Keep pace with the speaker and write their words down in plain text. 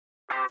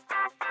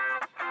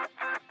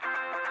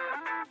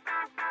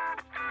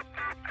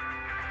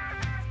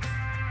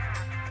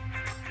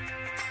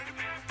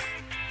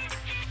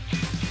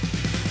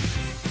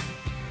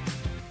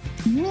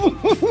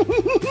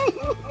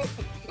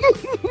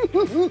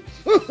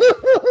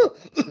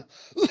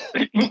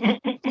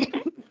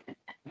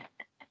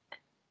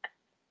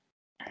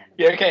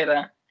You okay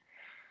there?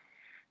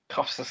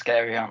 Coughs are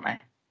scary, aren't they?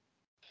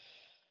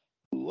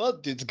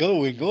 What is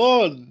going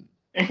on?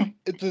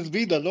 It has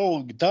been a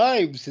long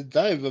time since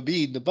I've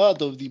been a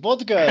part of the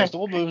podcast.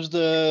 Almost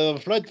a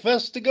flight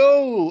fast to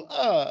go.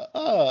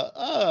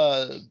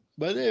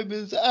 My name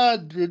is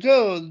Andrew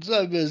Jones.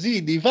 I'm a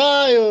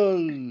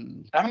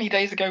Cinephile. How many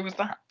days ago was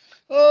that?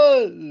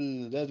 Oh,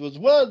 that was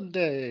 1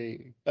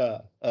 day.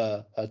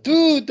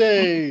 2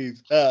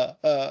 days.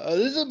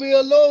 This will be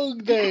a long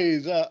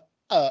days.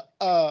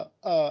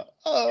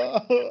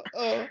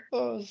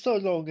 So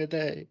long a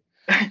day.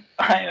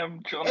 I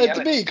am Johnny It's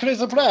Ellis. me,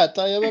 Chris Pratt.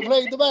 I am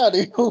playing the man.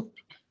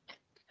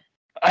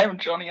 I am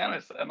Johnny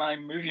Ellis, and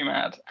I'm movie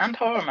mad and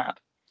horror mad.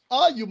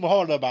 Are you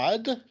horror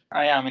mad?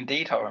 I am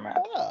indeed horror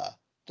mad.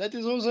 That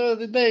is also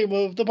the name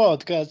of the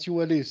podcast you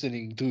are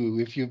listening to,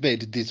 if you've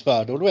made it this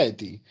far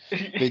already.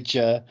 Which,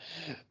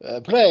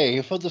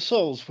 pray for the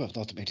souls who have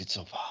not made it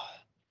so far.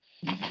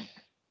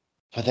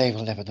 For they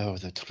will never know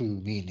the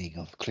true meaning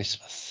of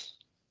Christmas.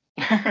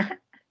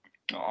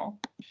 Aww.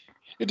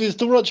 It is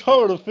to watch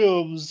horror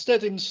films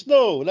set in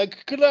snow,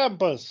 like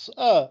Krampus,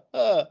 and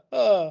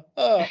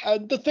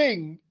The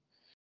Thing.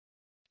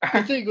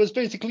 The Thing was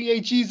basically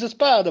a Jesus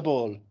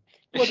parable.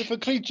 What if a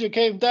creature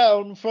came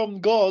down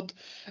from God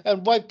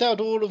and wiped out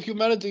all of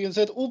humanity and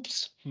said,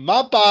 oops,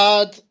 my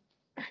bad?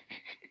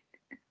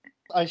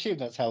 I assume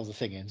that's how The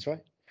Thing ends,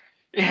 right?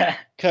 Yeah.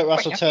 Kurt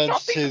Russell Wait, have you not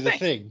turns seen to The the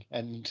thing,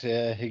 and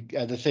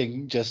The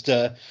Thing just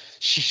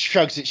she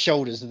shrugs its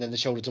shoulders, and then the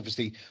shoulders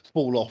obviously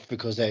fall off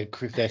because they're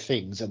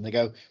things, and they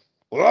go,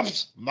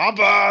 "Whoops, my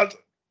bad."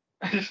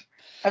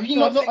 Have you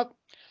No, not?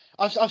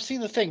 I've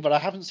seen The Thing, but I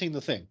haven't seen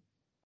The Thing.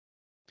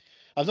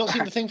 I've not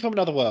seen The Thing from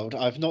Another World.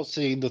 I've not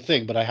seen The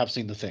Thing, but I have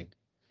seen The Thing.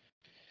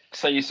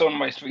 So you saw the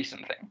most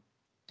recent thing?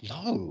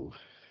 No.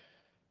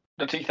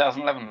 The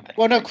 2011 thing?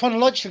 Well, no,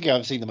 chronologically,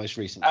 I've seen the most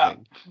recent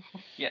thing.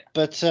 Yeah.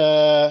 But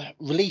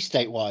release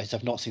date-wise,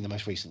 I've not seen the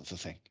most recent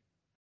thing.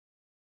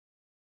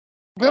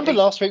 Remember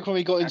last week when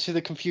we got into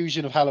the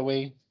confusion of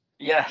Halloween?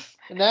 Yes.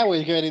 And now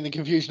we're getting the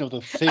confusion of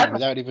The Thing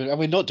without even... And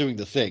we're not doing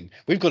The Thing.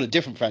 We've got a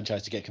different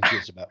franchise to get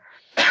confused about.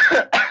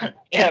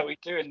 Yeah, we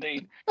do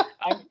indeed.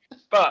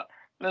 But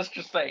let's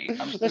just say,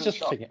 I'm still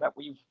shocked that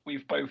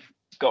we've both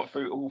got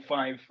through all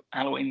 5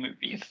 Halloween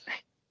movies.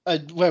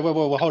 Wait,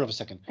 hold on a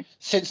second.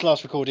 Since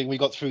last recording, we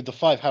got through the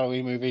 5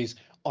 Halloween movies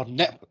on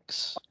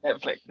Netflix.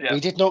 Netflix, yeah. We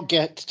did not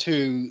get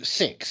to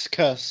 6,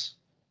 Curse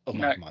of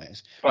Michael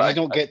Myers. We did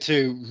not get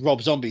to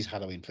Rob Zombie's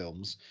Halloween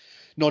films,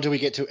 nor do we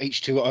get to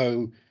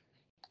H2O,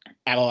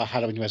 our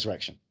Halloween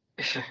Resurrection.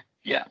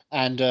 Yeah.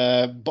 And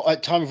but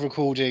at time of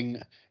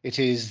recording, it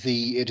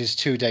is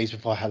 2 days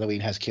before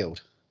Halloween has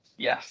killed.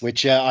 Yes.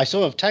 Which I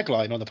saw a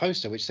tagline on the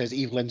poster which says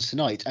 "Evil ends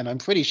tonight," and I'm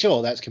pretty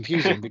sure that's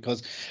confusing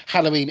because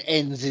Halloween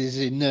ends is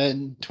in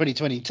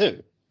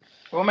 2022.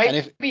 Well,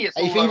 maybe it's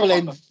all Evil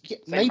ends.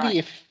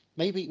 Maybe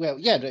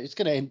it's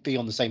going to be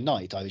on the same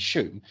night, I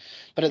assume.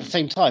 But at the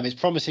same time, it's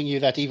promising you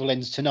that Evil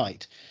ends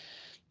tonight.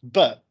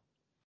 But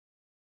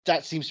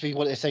that seems to be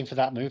what they're saying for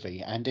that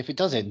movie. And if it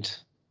does end,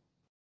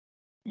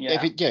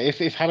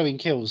 if Halloween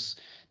kills,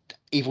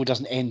 Evil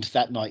doesn't end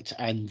that night,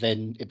 and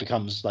then it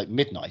becomes like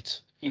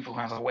midnight. Evil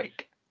has a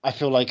wake. I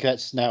feel like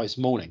it's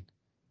morning.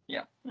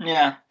 Yeah.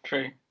 Yeah.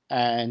 True.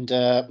 And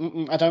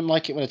I don't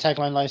like it when a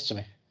tagline lies to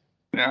me.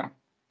 Yeah.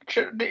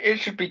 It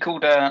should be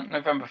called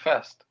November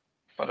 1st,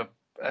 but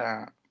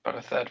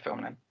a third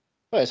film then.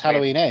 Well, it's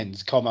Halloween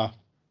ends, November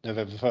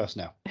 1st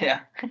now. Yeah.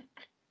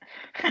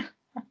 It's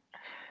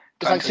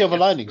like Silver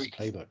Linings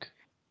Playbook.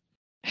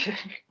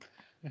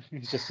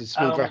 It's just a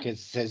small bracket that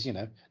says,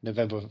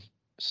 November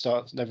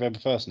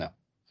 1st now.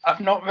 I've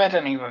not read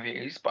any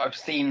reviews, but I've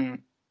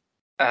seen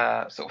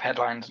sort of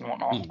headlines and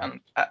whatnot and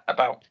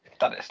about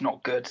that it's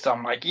not good. So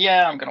I'm like,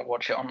 yeah, I'm going to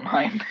watch it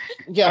online.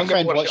 Yeah,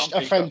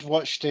 a friend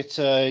watched it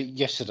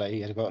yesterday.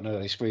 He had got an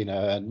early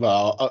screener,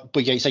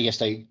 and say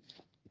yesterday,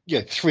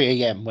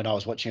 3 a.m. when I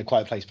was watching A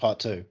Quiet Place Part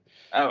 2.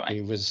 Oh,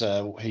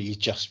 right. He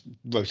just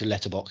wrote a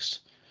letterboxd,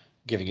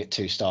 giving it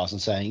 2 stars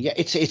and saying, yeah,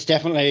 it's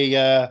definitely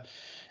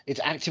it's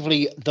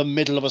actively the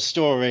middle of a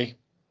story.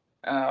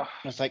 Oh,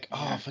 it's like,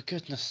 for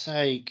goodness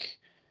sake.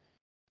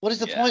 What is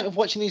the point of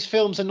watching these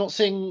films and not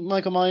seeing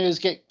Michael Myers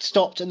get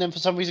stopped and then for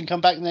some reason come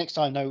back the next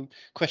time? No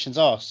questions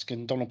asked.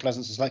 And Donald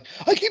Pleasance is like,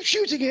 I keep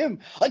shooting him.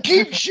 I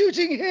keep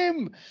shooting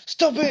him.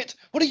 Stop it.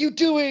 What are you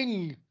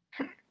doing?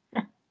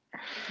 But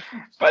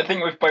I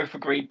think we've both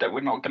agreed that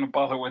we're not going to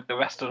bother with the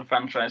rest of the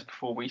franchise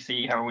before we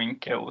see Halloween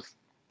Kills.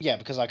 Yeah,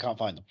 because I can't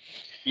find them.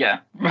 Yeah,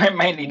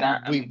 mainly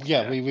that. We've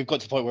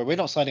got to the point where we're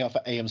not signing up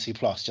for AMC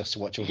Plus just to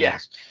watch all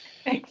these.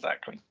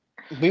 Exactly.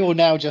 We will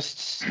now just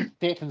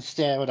sit and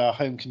stare at our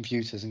home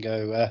computers and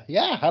go,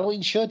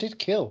 Halloween sure did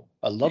kill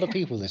a lot of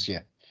people this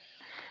year.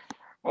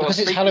 Well, because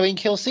it's Halloween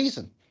Kill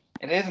season.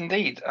 It is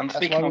indeed. And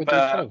That's why we're doing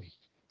Halloween.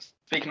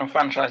 Speaking of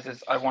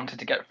franchises, I wanted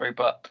to get through,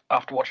 but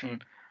after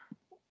watching,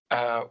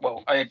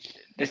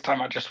 this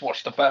time I just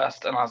watched the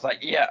first, and I was like,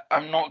 yeah,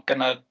 I'm not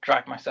gonna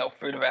drag myself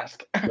through the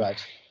rest.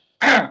 Right.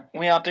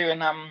 We are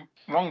doing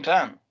Wrong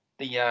Turn,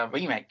 the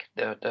remake,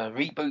 the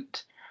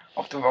reboot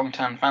of the Wrong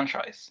Turn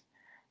franchise,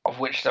 of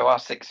which there are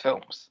 6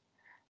 films.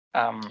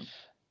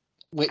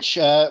 Which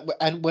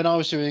and when I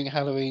was doing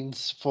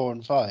Halloween's 4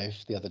 and 5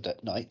 the other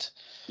night,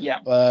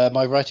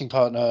 my writing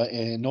partner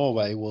in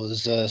Norway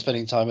was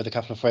spending time with a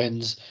couple of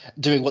friends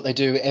doing what they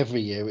do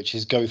every year, which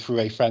is go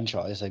through a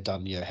franchise. They've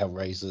done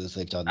Hellraisers,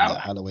 they've done the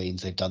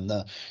Halloweens, they've done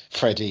the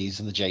Freddys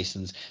and the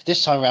Jasons.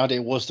 This time around,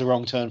 it was the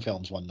Wrong Turn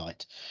films one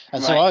night,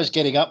 and so I was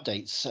getting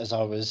updates as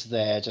I was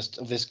there, just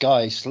of this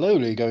guy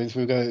slowly going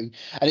through, and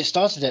it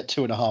started at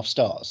 2.5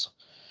 stars.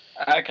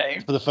 Okay.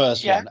 For the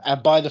first one,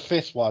 and by the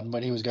 5th one,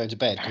 when he was going to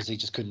bed because he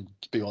just couldn't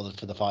be bothered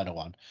for the final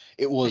one,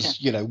 it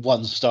was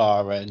 1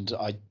 star, and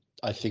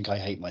I think I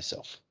hate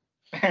myself,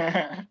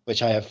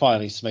 which I have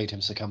finally made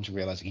him succumb to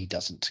realizing he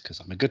doesn't, because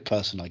I'm a good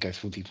person. I go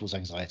through people's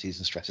anxieties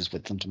and stresses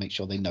with them to make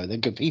sure they know they're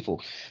good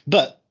people.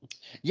 But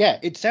yeah,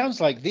 it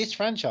sounds like this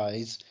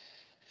franchise,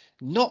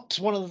 not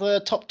one of the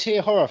top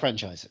tier horror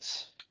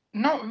franchises.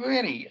 Not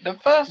really. The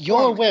first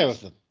You're aware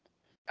of them.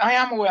 I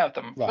am aware of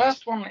them. Right.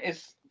 First one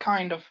is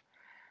kind of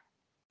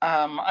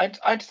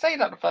I'd say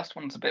that the first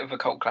one's a bit of a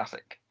cult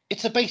classic.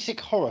 It's a basic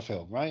horror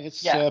film, right?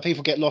 It's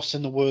people get lost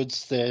in the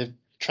woods, they're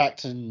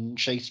tracked and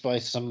chased by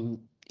some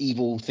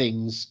evil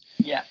things.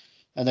 Yeah.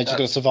 And they just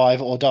got to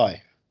survive or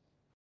die.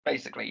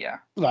 Basically, yeah.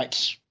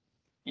 Right.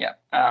 Yeah.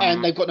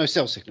 And they've got no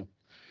cell signal.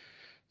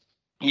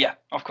 Yeah,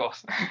 of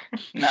course.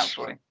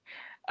 Naturally.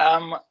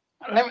 I'll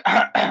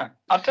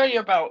tell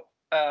you about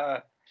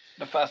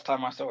the first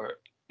time I saw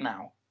it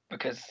now,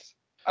 because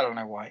I don't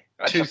know why.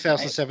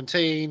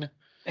 2017.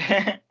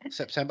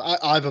 September.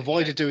 I've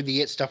avoided doing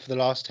the It stuff for the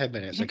last 10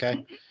 minutes,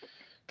 okay?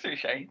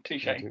 Touche.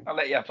 I'll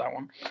let you have that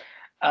one.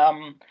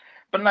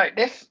 But no,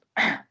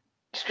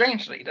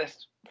 strangely,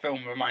 this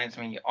film reminds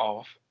me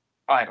of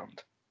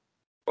Island.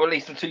 Or at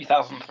least the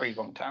 2003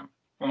 Wrong Turn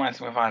reminds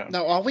me of Island.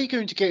 Now, are we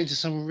going to get into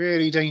some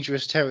really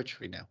dangerous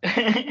territory now?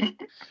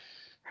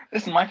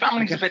 Listen, my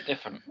family's a bit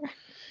different.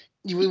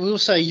 We will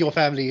say your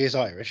family is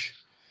Irish.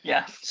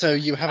 Yes. So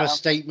you have a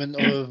statement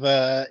of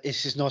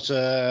this is not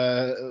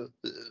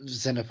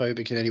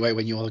xenophobic in any way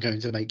when you're going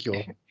to make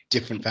your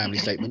different family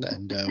statement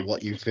and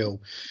what you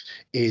feel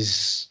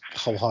is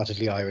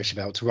wholeheartedly Irish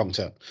about Wrong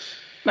Turn.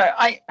 No,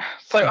 I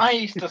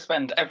used to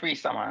spend every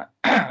summer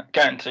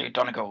going to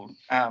Donegal,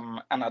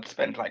 and I'd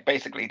spend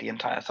basically the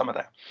entire summer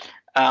there.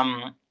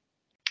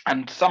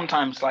 And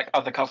sometimes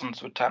other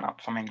cousins would turn up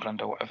from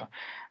England or whatever.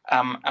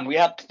 And we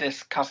had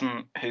this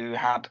cousin who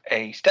had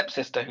a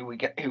stepsister who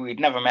we'd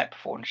never met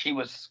before, and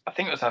I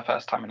think it was her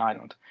first time in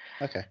Ireland.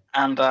 Okay.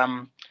 And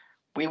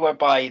we were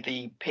by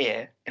the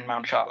pier in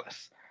Mount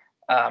Charles,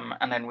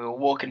 and then we were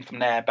walking from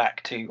there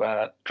back to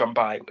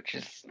Drumbai, which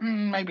is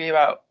maybe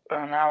about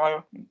an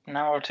hour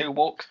or two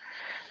walk.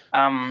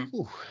 And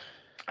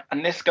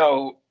this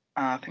girl,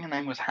 I think her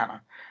name was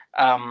Hannah.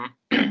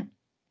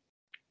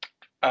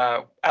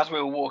 As we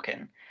were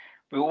walking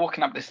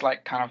up this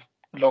kind of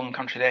long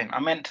country lane. I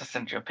meant to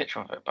send you a picture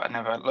of it, but I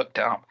never looked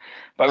it up.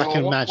 But I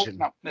can imagine.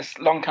 Walking up this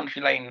long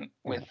country lane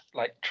with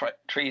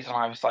trees on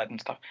either side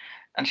and stuff,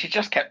 and she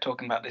just kept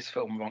talking about this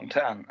film Wrong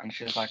Turn, and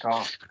she was like,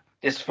 "Oh,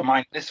 this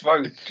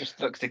road just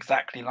looks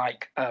exactly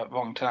like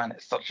Wrong Turn.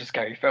 It's such a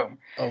scary film."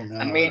 Oh no!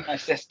 And me and my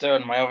sister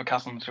and my other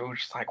cousins were all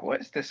just like, "What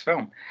is this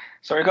film?"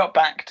 So we got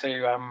back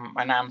to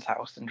my nan's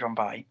house in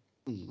Drumbai,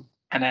 and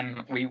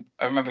then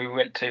I remember we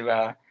went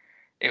to.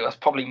 It was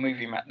probably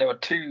Movie Mad. There were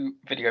 2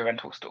 video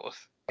rental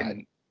stores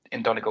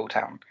in Donegal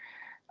town,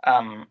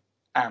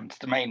 and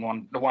the main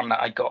one, the one that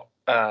I got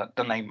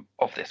the name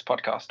of this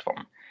podcast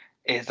from,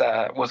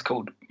 was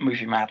called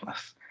Movie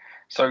Madness.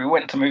 So we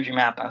went to Movie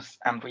Madness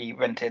and we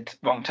rented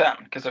Wrong Turn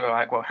because they were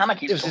like, "Well, Hannah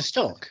keeps." It was in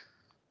stock.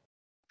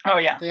 Oh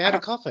yeah, they had a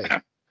copy.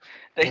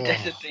 They did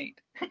indeed.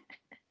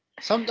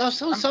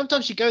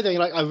 Sometimes you go there,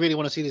 you're like, I really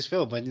want to see this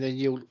film, and then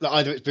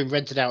either it's been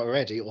rented out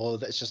already, or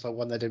it's just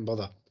one they didn't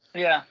bother.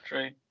 Yeah,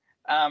 true.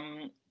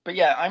 But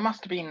yeah, I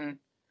must have been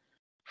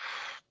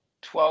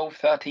 12,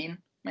 13,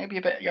 maybe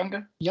a bit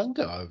younger.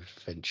 Younger, I would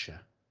venture.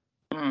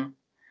 Well,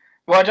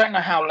 I don't know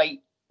how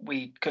late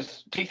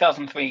because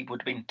 2003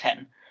 would have been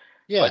 10.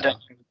 Yeah. I don't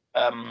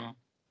know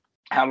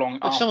how long.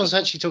 If someone's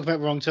actually talking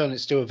about Wrong Turn,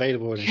 it's still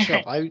available in a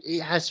shop.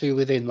 It has to be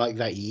within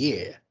that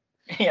year.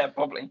 Yeah,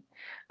 probably.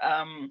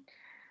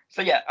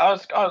 So yeah, I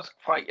was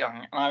quite young,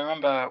 and I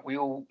remember we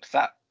all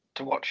sat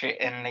to watch it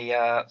in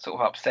the sort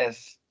of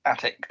upstairs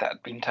attic that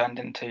had been turned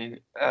into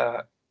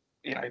an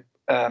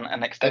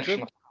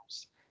extension of the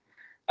house.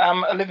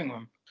 A living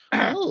room.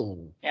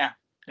 Oh. Yeah.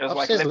 It was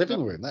upstairs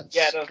living room. That's...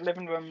 Yeah, there was a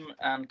living room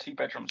and 2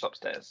 bedrooms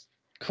upstairs.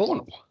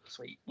 Cool.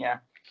 Sweet. Yeah.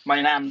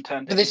 My nan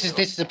turned. But this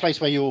is a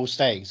place where you're all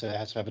staying, so it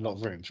has to have a lot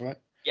of rooms, right?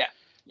 Yeah.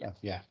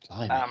 Yeah.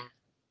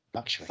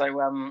 Luxury.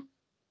 So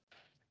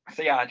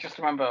So yeah, I just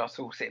remember us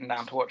all sitting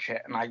down to watch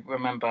it, and I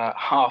remember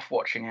half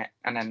watching it,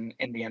 and then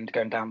in the end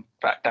going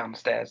back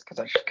downstairs because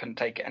I just couldn't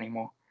take it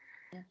anymore.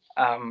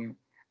 And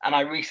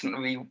I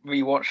recently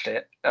rewatched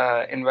it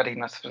in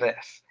readiness for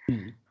this,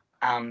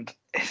 and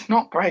it's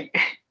not great.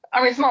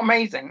 I mean, it's not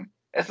amazing.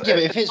 But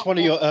if it's one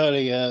of your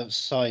earlier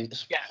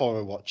science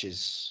horror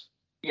watches,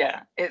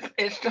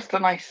 it's just a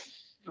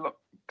nice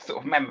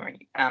sort of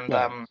memory, and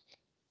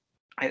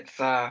it's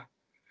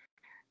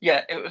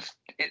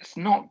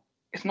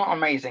it's not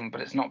amazing, but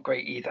it's not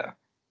great either.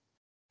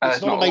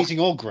 It's not amazing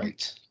or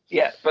great.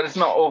 Yeah, but it's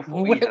not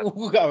awful either.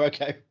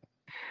 Okay.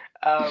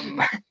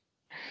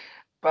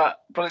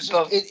 But it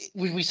does.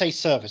 We say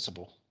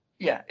serviceable.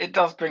 Yeah, it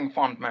does bring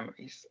fond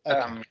memories.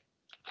 Okay.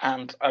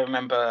 And I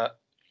remember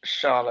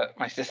Charlotte,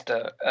 my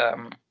sister,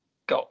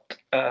 found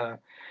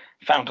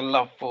a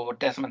love for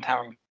Desmond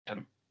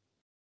Harrington,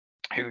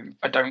 who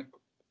I don't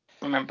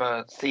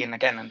remember seeing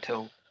again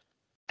until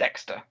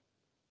Dexter.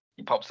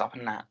 He pops up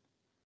in that.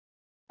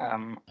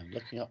 I'm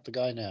looking up the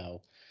guy now.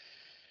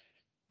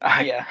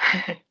 Yeah.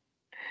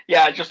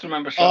 Yeah, I just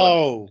remember Charlotte.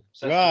 Oh,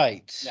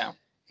 right. Yeah.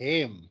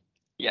 Him.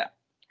 Yeah.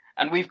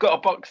 And we've got a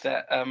box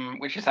set,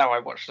 which is how I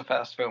watched the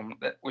first film.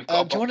 That we've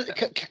got.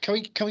 Can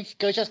we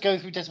go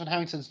through Desmond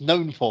Harrington's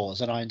known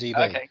fors on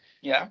IMDb? Okay.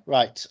 Yeah.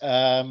 Right. Do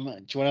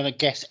you want to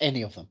guess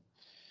any of them?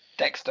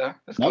 Dexter.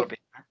 There's got to be.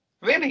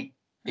 Really?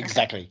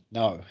 Exactly.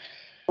 No.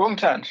 Wrong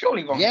Turn.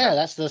 Surely Wrong Turn. Yeah,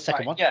 that's the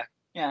second one. Yeah.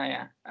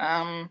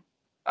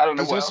 I don't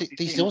know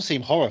these all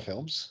seem horror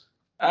films.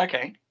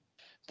 Okay.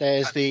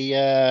 There's the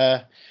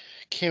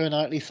Keira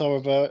Knightley,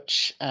 Thora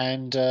Birch,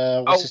 and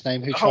what's his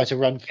name, who tried to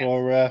run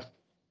for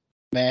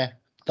mayor?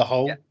 The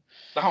Hole. Yeah,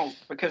 The Hole,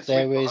 because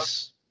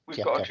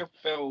we've got a triple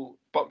bill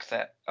box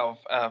set of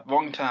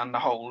Wrong Turn, The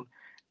Hole,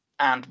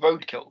 and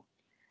Roadkill,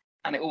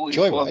 and it always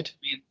bothers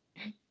me.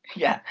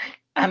 Yeah,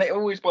 and it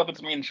always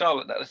bothers me and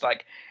Charlotte that it's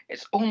like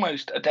it's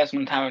almost a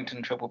Desmond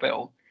Harrington triple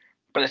bill,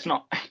 but it's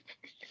not.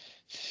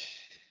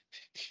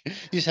 You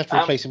just have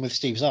to replace him with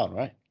Steve Zahn,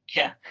 right?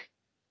 Yeah.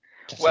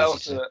 What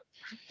else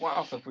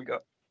have we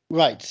got?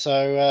 Right,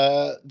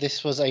 so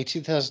this was a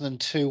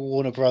 2002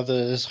 Warner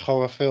Brothers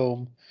horror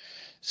film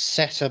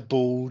set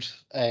aboard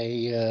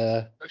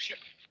a Ghost ship.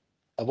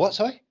 A what?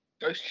 Sorry.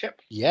 Ghost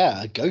ship.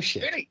 Yeah, a ghost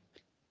ship. Really?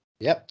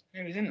 Yep.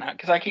 He was in that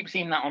because I keep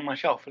seeing that on my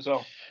shelf as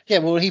well. Yeah,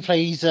 well, he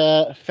plays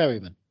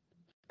ferryman.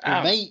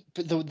 But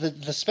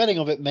the spelling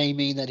of it may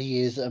mean that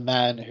he is a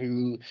man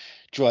who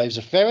drives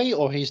a ferry,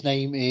 or his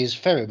name is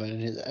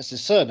Ferryman as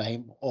his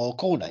surname or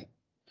call name.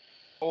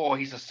 Or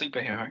he's a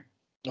superhero.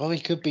 Or he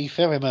could be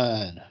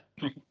Ferryman.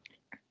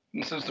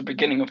 This was the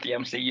beginning of the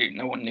MCU.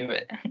 No one knew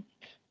it.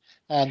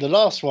 And the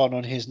last one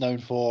on his known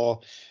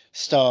for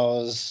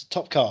stars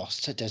top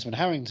cast: Desmond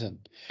Harrington,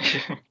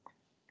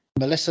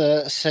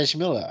 Melissa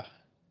Sejmiller,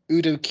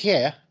 Udo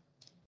Kier,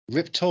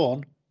 Rip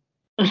Torn.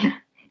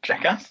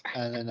 Jackass.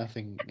 And then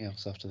nothing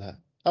else after that.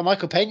 Oh,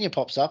 Michael Pena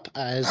pops up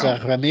as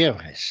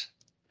Ramirez.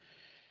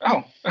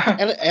 Oh.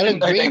 Ellen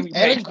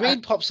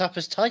Green pops up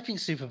as typing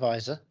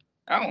supervisor.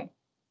 Oh.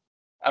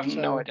 I've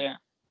no idea.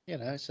 You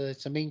know,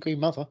 it's a mean green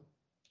mother.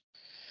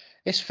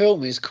 This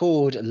film is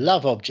called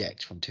Love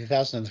Object from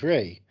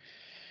 2003.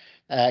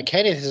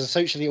 Kenneth is a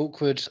socially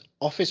awkward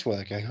office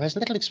worker who has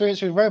little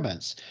experience with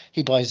romance.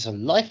 He buys a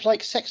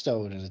lifelike sex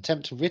doll in an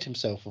attempt to rid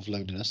himself of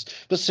loneliness,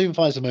 but soon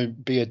finds there may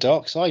be a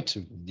dark side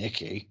to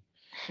Nikki.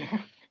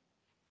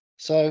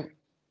 So,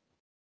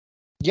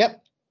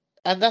 yep.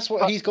 And that's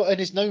what he's got and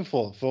is known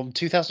for from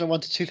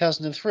 2001 to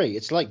 2003.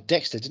 It's like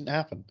Dexter didn't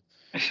happen.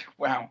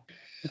 Wow.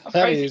 That's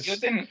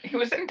crazy. He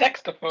was in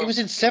Dexter for... He was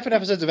in 7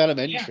 episodes of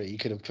Elementary you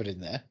could have put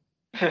in there.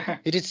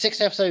 He did 6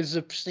 episodes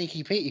of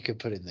Sneaky Pete you could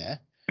put in there.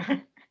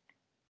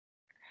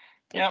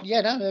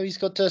 Yeah, no, he's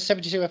got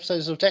 72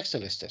 episodes of Dexter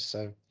listed,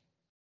 so...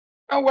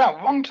 Oh, wow,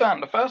 Wrong Turn.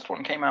 The first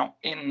one came out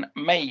in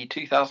May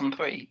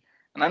 2003,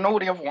 and then all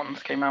the other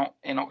ones came out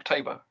in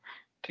October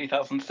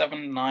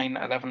 2007, 9,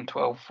 11,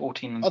 12,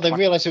 14, and 20. They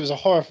realised it was a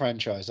horror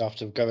franchise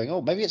after going,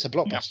 oh, maybe it's a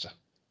blockbuster.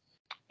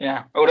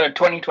 Yeah, although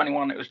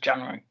 2021, it was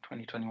January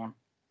 2021.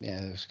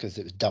 Yeah, it was because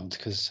it was dumped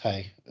because,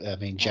 hey, I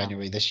mean,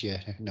 January this year,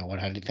 no one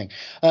had anything.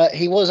 I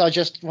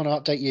just want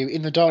to update you,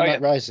 in The Dark Knight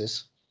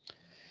Rises...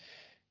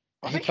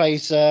 He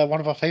plays one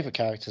of our favourite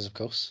characters, of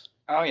course.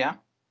 Oh, yeah.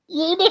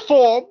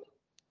 Uniform!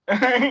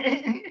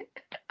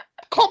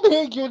 Come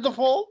here,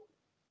 Uniform!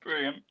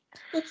 Brilliant.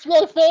 It's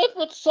my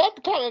favourite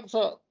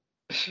sub-character.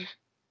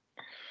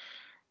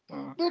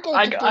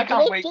 I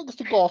can't wait.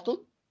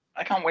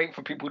 I can't wait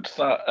for people to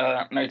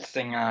start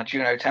noticing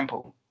Juno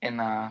Temple in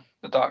The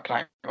Dark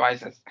Knight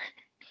Rises.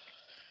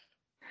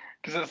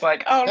 Because it's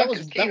like, oh, that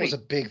was a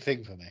big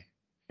thing for me.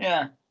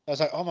 Yeah. I was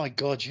like, oh my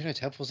god, Juno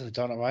Temple's in The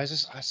Dark Knight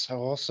Rises? That's so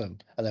awesome.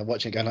 And then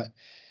watching it going like,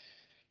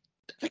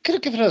 they could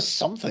have given us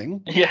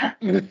something. Yeah.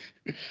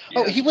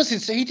 Oh, he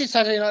did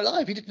Saturday Night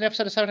Live. He did an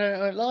episode of Saturday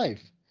Night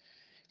Live.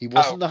 He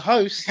wasn't the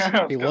host.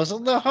 He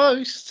wasn't the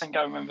host. I think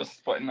I remember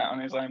spotting that on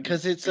his own.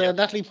 Because it's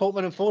Natalie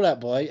Portman and Fall Out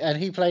Boy, and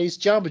he plays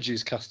Jamba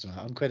Juice customer,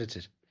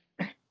 uncredited.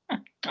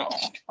 Oh,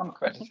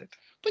 uncredited.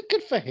 But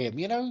good for him,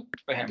 you know.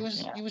 For him,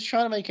 He was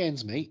trying to make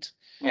ends meet.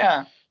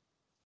 Yeah.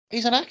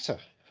 He's an actor.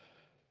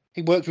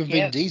 He worked with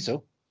Vin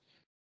Diesel.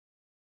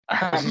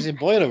 Because he's in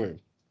Boiler Room.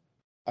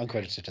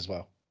 Uncredited as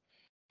well.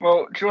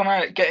 Well, do you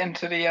want to get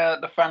into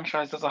the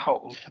franchise as a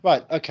whole?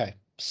 Right, okay.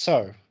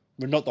 So,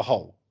 we're not the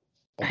whole,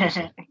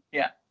 obviously.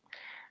 Yeah.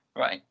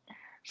 Right.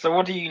 So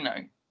what do you know?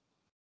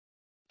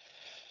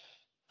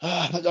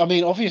 I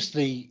mean,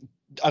 obviously,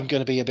 I'm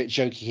going to be a bit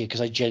jokey here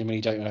because I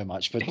genuinely don't know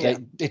much, but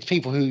it's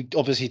people who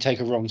obviously take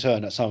a wrong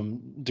turn at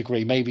some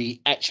degree,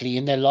 maybe actually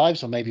in their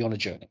lives or maybe on a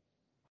journey.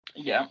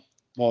 Yeah.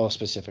 More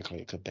specifically,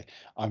 it could be.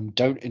 I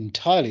don't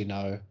entirely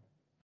know,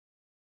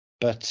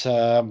 but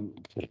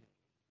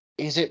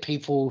is it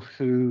people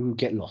who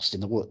get lost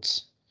in the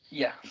woods?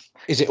 Yes.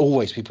 Is it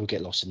always people who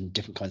get lost in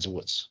different kinds of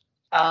woods?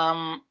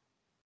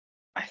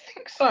 I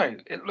think so.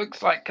 It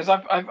looks like, because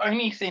I've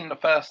only seen the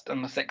first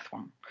and the sixth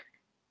one,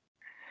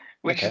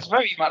 which is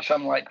very much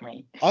unlike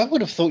me. I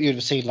would have thought you'd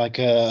have seen like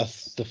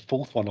the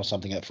fourth one or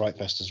something at Fright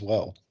Fest as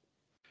well.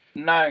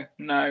 No.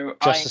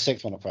 Just the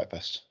sixth one at Fright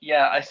Fest.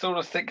 Yeah, I saw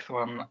the sixth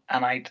one,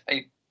 and I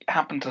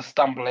happened to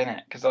stumble in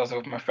it because I was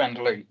with my friend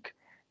Luke,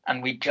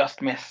 and we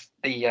just missed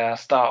the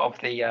start of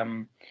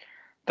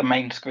the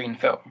main screen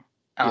film.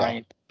 And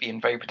I, being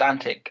very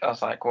pedantic, I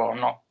was like, "Well,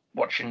 I'm not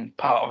watching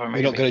part of a movie.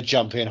 We're not going to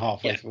jump in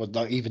halfway through,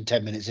 like even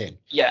 10 minutes in."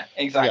 Yeah,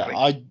 exactly.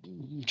 Yeah,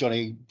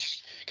 Johnny,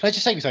 can I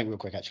just say something real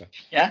quick? Actually,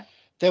 yeah.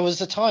 There was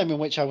a time in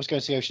which I was going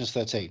to see Ocean's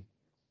 13.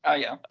 Oh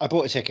yeah. I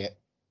bought a ticket.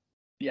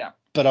 Yeah.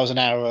 But I was an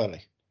hour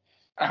early.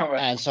 Oh,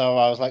 right. And so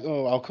I was like,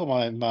 oh, I'll call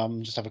my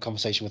mum, just have a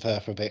conversation with her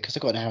for a bit because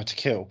I've got an hour to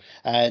kill.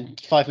 And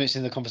 5 minutes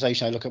into the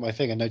conversation, I look at my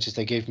thing and notice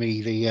they gave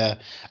me the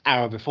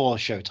hour before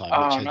showtime,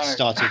 which had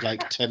started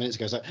like 10 minutes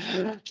ago. So,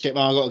 shit,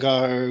 man,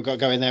 got to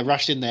go in there,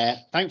 rushed in there.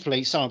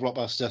 Thankfully, Summer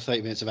Blockbuster,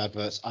 30 minutes of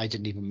adverts. I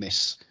didn't even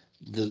miss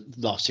the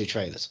last two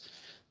trailers.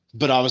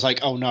 But I was like,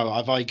 oh no,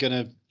 am I going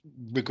to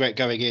regret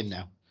going in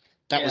now?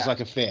 That was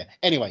like a fear.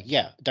 Anyway,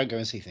 don't go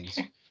and see things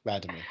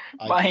randomly.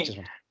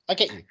 I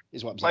get you,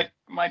 is what I'm saying.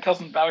 My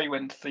cousin Barry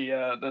went to see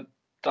the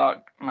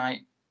Dark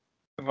Knight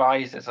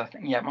Rises, I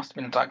think. Yeah, it must have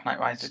been the Dark Knight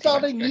Rises.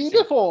 Starting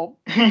uniform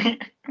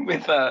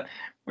with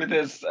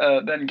his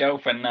then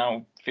girlfriend,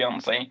 now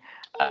fiance,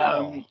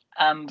 and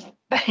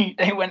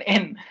they went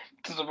in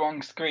to the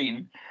wrong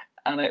screen,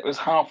 and it was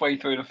halfway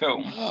through the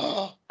film,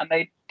 and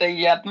they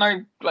had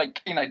no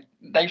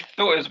they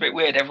thought it was a bit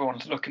weird.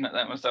 Everyone's looking at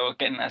them as they were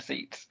getting their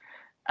seats,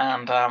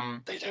 and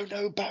they don't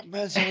know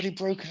Batman's already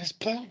broken his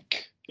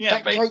back.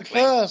 Yeah, Back broke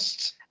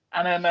first.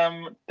 And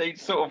then they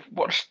sort of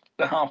watched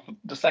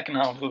the second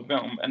half of the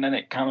film, and then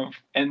it kind of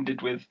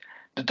ended with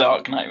The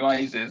Dark Knight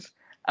Rises.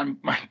 And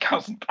my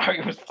cousin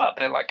Barry was sat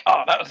there like,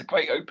 "Oh, that was a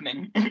great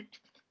opening."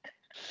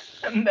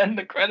 And then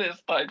the credits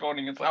started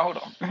rolling and said, "Hold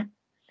on."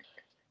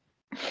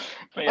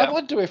 I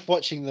wonder if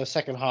watching the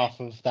second half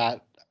of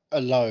that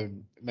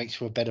alone makes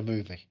for a better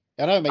movie.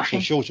 I know it makes for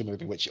a shorter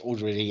movie, which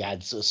already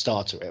adds a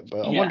star to it.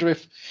 But I wonder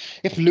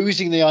if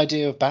losing the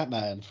idea of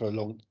Batman for a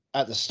long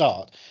at the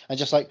start and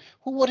just like,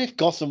 well, what if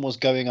Gotham was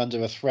going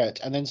under a threat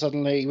and then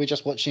suddenly we're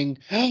just watching,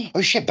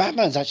 oh shit,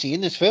 Batman's actually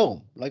in this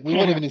film. Like we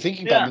weren't even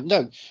thinking Batman.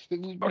 No,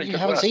 we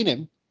haven't seen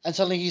him, and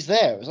suddenly he's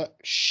there. It was like,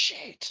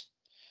 shit.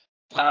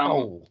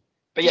 Wow.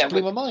 But just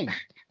blew my mind.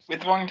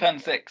 With Wrong Turn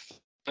 6,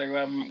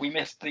 so we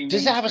missed the.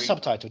 Does it have a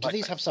subtitle? Do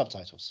these have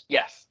subtitles?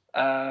 Yes.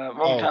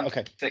 Wrong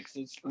Turn 6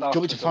 is last. Do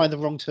you want me to find the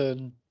Wrong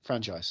Turn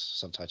franchise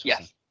subtitles?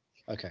 Yes.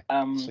 Then? Okay.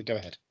 So go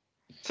ahead.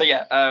 So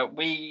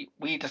we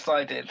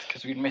decided,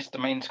 because we'd missed the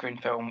main screen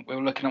film, we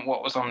were looking at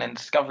what was on in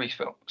Discovery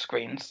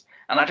screens,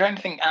 and I don't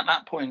think at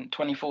that point,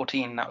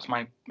 2014, that was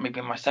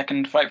maybe my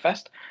second Fright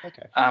Fest.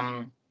 Okay.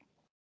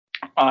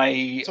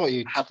 So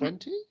you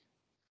 20?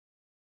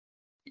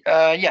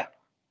 Yeah,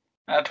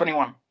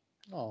 21.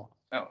 Oh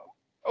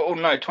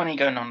no, 20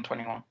 going on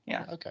 21.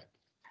 Yeah. Okay.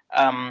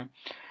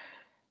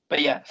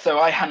 But so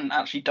I hadn't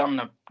actually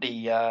done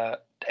the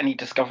any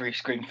Discovery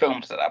screen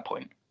films at that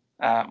point.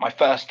 My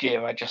first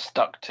year, I just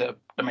stuck to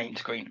the main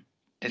screen,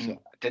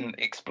 didn't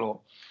explore.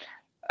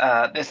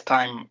 This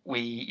time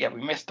we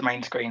missed the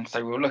main screen,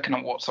 so we were looking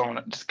at what's on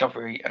at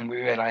Discovery, and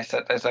we realised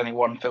that there's only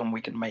one film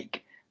we can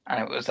make,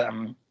 and it was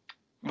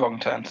Wrong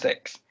Turn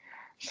 6.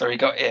 So we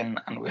got in,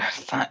 and we were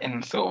sat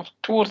in sort of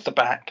towards the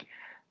back,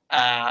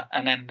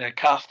 and then the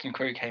cast and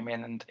crew came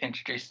in and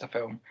introduced the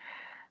film,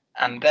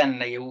 and then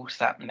they all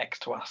sat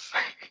next to us.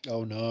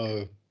 Oh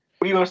no!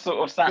 We were sort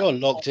of sat. You're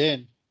locked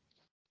in.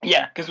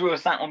 Yeah, because we were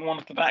sat on one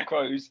of the back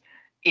rows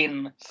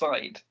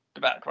inside the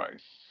back row,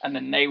 and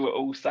then they were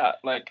all sat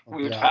like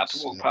we would have to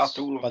walk past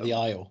all of them. By the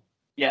aisle.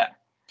 Yeah,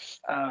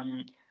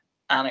 and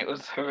it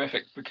was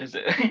horrific because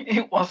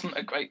it wasn't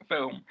a great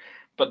film,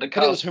 but it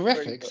was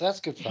horrific. So that's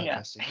good fun.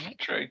 Yeah,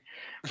 true.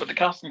 But the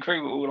cast and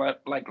crew were all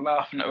like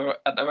laughing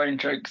at their own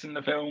jokes in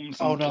the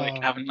films and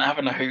like having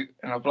a hoot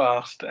and a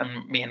blast,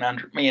 and me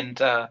and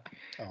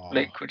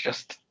Luke were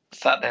just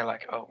sat there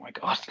like, oh my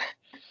god.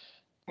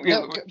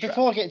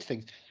 Before I get into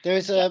things, there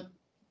is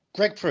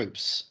Greg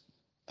Proops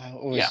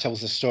always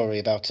tells the story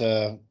about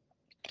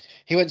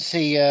he went to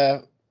see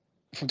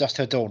From Dusk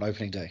Till Dawn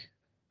opening day.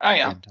 Oh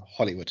yeah. in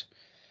Hollywood.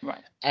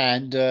 Right.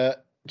 And do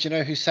you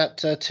know who sat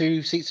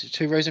 2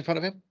 rows in front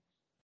of him?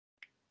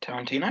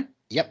 Tarantino.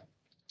 Yep.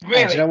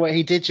 Really? And do you know what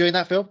he did during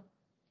that film?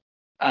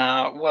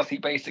 Was he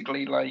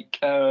basically like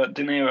De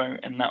Niro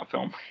in that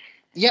film?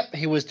 Yep,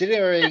 he was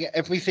delivering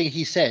everything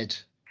he said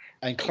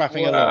and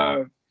clapping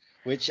along,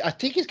 which I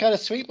think is kind of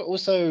sweet, but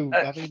also,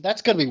 I mean,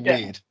 that's going to be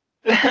weird.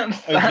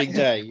 Opening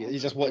day, you're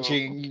just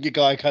watching your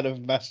guy kind of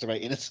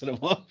masturbate in a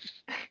cinema.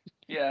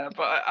 Yeah,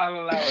 but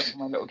I'll allow it for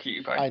my little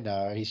cutie pie. I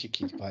know, he's your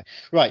cutie pie.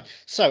 Right,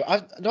 so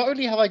I've not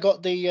only have I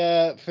got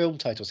the film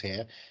titles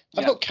here,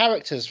 I've got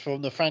characters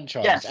from the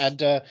franchise, yes.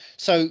 And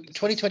so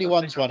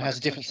 2021's one has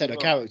a different set of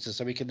characters,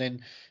 so we can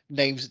then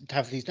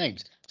have these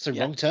names. So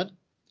Wrong Turn.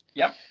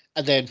 Yep.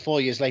 And then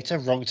 4 years later,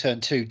 Wrong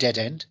Turn 2, Dead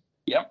End.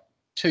 Yep.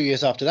 2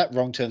 years after that,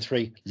 Wrong Turn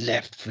 3,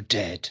 Left 4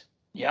 Dead.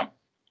 Yep.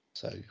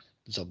 So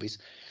zombies.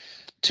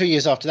 2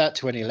 years after that,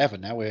 2011.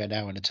 Now we're in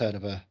a turn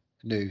of a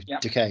new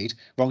decade.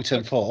 Wrong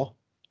Turn 4.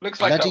 Looks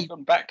like I've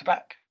done back to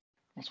back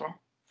as well.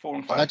 4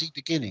 and 5. Bloody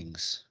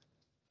Beginnings.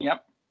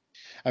 Yep.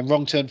 And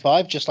Wrong Turn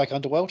 5, just like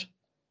Underworld.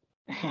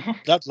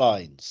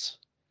 Bloodlines.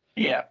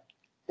 Yeah.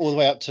 All the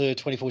way up to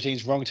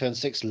 2014's Wrong Turn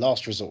 6,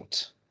 Last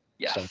Resort.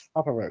 Yes. So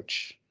Papa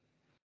Roach.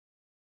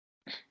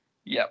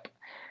 Yep.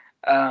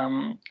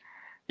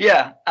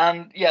 Yeah,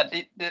 and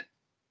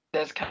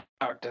there's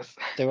characters.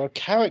 There are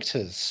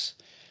characters.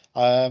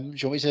 Do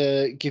you want me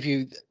to give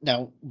you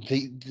now?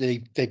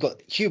 They've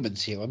got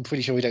humans here. I'm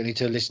pretty sure we don't need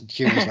to listen to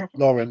humans like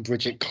Lauren,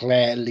 Bridget,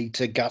 Claire,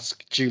 Lita,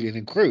 Gusk, Julian,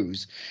 and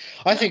Cruz.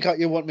 I think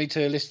you want me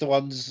to list the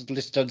ones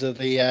listed under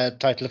the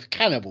title of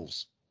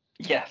cannibals.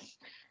 Yes.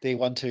 The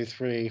 1, 2,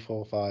 3,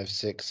 4, 5,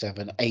 6,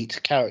 7,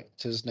 8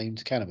 characters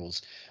named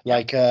cannibals,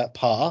 like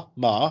Pa,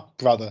 Ma,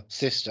 brother,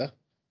 sister.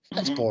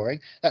 That's boring.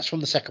 That's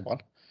from the second one.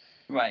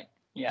 Right.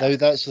 Yeah. Though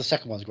that's the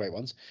second one's great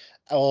ones.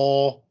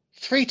 Or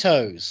Three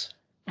Toes.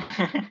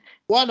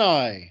 One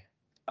Eye.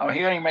 Oh,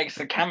 he only makes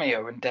a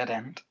cameo in Dead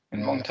End.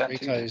 In Wrong Turn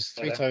 2.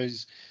 Three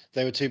Toes.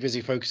 They were too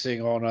busy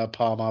focusing on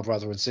Pa, Ma,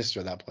 brother, and sister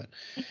at that point.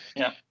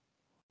 Yeah.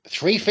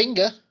 Three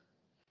Finger.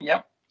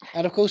 Yep.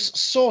 And of course,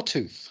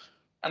 Sawtooth.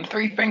 And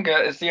Three Finger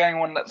is the only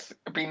one that's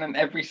been in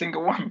every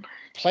single one.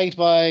 Played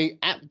by,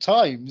 at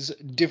times,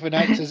 different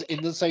actors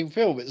in the same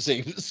film, it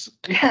seems.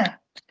 Yeah.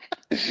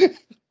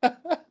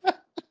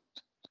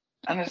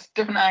 And it's a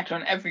different actor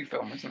in every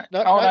film, isn't it?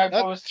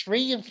 No,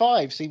 3 and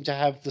 5 seem to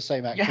have the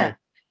same actor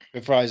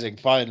reprising,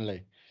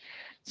 finally.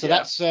 So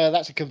that's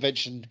a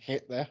convention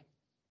hit there.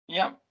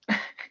 Yep.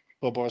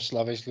 For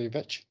Borislav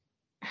Lubitsch.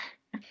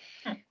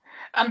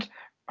 And,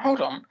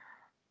 hold on,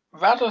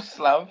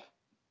 Radoslav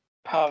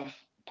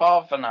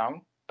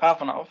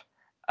Parvanov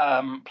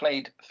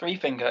played Three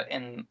Finger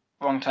in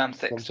Wrong Turn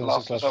 6,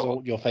 Last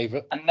Resort. Your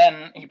favourite. And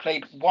then he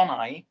played One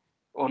Eye,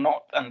 or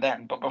not and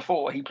then, but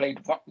before he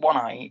played One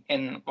Eye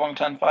in Wrong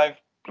Turn 5,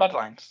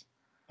 Bloodlines.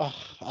 Oh,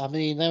 I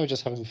mean, they were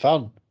just having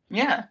fun.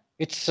 Yeah.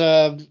 It's,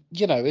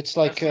 it's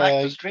like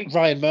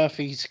Ryan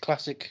Murphy's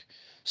classic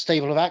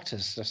stable of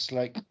actors. Just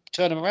like,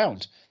 turn them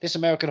around. This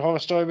American Horror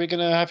Story, we're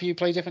going to have you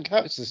play different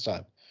characters this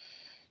time.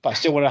 But I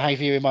still want to have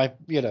you in my,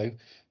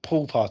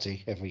 pool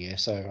party every year.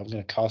 So I'm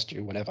going to cast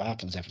you whatever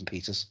happens, Evan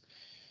Peters.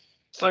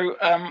 So,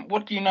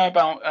 what do you know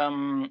about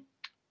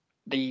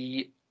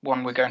the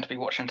one we're going to be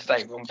watching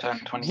today, Wrong Turn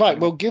 20? Right,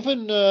 well,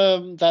 given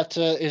that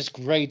is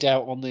greyed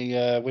out on the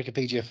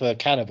Wikipedia for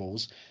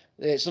cannibals,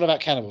 it's not about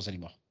cannibals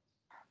anymore.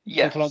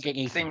 Yes, people aren't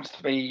getting eaten. Seems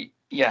to be,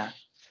 yeah.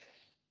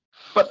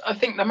 But I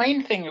think the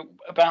main thing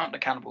about the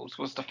cannibals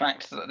was the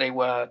fact that they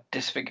were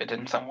disfigured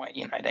in some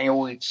way. They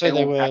were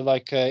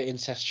like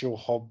incestual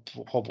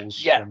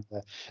hobbles. Yeah.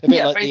 A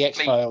bit like the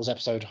X-Files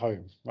episode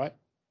Home, right?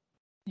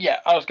 Yeah,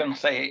 I was going to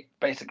say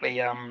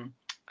basically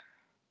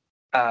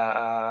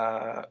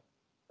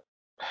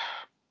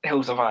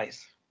Hills of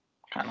Eyes,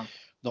 kind of.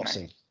 Not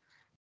seen.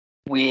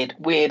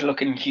 Weird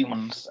looking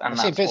humans, and I've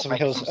seen bits of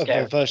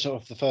a version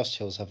of the first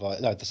Hills Have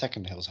Eyes. No, the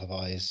second Hills Have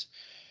Eyes,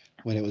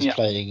 when it was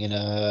playing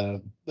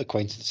in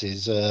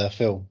Acquaintance's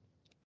film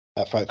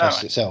at Fright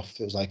Fest itself.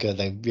 It was like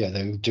they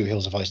would do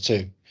Hills of Eyes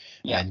too,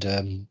 and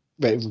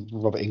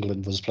Robert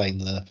Englund was playing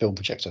the film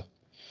projector.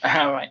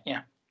 Oh, right,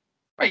 yeah.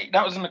 Wait,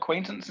 that was an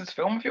Acquaintance's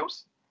film of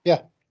yours?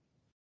 Yeah.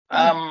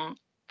 The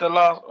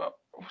last,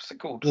 what's it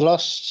called?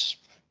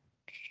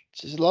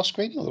 Is it the last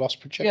screening or the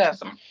last projector? Yeah,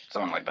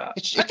 something like that.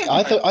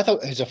 I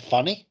thought it was a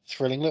funny,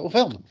 thrilling little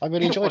film. I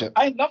really enjoyed it.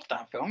 I loved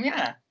that film.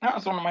 Yeah, that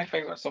was one of my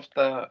favourites of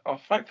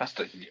Fright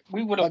Fest.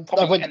 We would have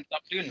probably ended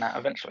up doing that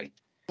eventually.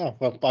 Oh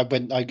well,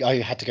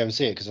 I had to go and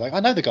see it because I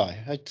know the guy.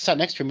 I sat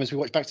next to him as we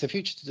watched Back to the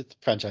Future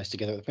franchise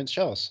together at Prince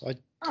Charles. I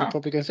could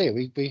probably go and see it.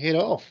 We hit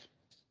it off.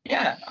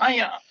 Yeah,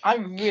 I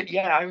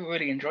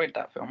really enjoyed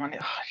that film. I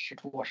should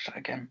watch that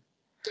again.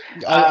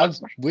 I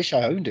wish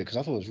I owned it because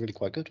I thought it was really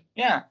quite good.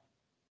 Yeah.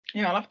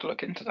 Yeah, I'll have to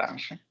look into that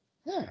actually.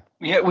 Yeah.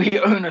 We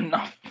own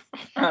enough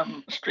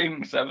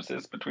streaming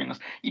services between us.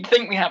 You'd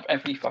think we have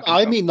every fucking.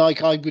 I mean,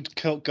 like I would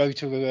go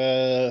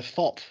to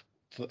FOP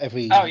for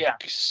every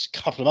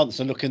couple of months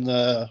and look in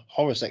the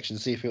horror section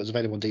to see if it was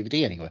available on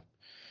DVD anywhere.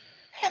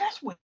 Yeah,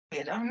 that's weird.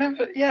 I've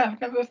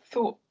never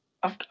thought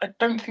I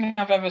don't think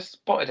I've ever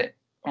spotted it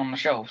on the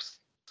shelves.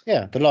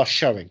 Yeah, the last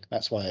showing.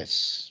 That's why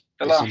it's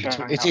The it's last in between.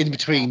 showing, It's in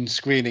between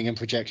screening and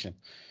projection.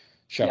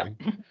 yeah, Showing.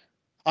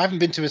 I haven't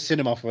been to a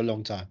cinema for a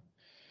long time.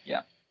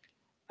 yeah.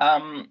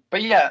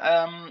 But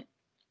yeah,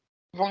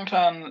 Wrong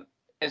Turn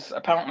is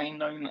apparently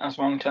known as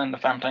Wrong Turn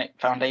the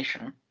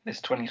Foundation. This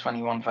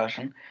 2021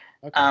 version,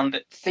 Okay. and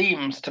it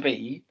seems to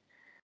be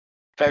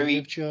very.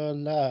 Lived your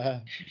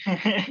life.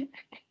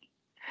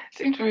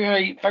 Seems to be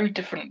very, very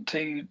different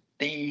to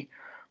the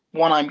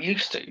one I'm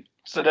used to.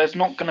 So there's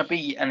not going to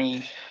be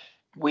any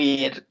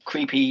weird,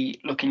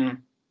 creepy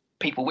looking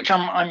people, which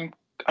I'm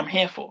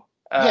here for.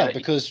 Yeah,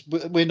 because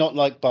we're not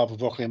like Barbara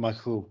Broccoli and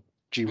Michael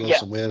G.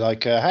 Wilson. Yeah. We're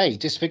like, hey,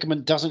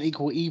 disfigurement doesn't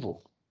equal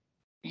evil.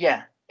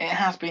 Yeah, it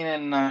has been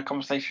in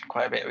conversation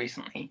quite a bit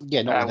recently.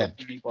 Yeah, not with them.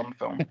 Only one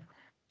film.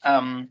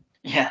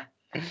 Yeah.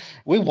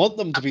 We want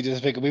them to be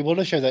disfigured. We want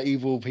to show that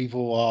evil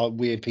people are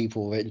weird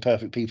people,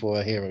 imperfect people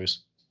are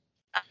heroes.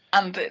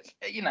 And it's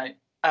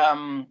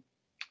I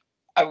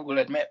will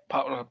admit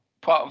part of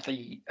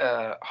the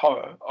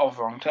horror of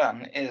Wrong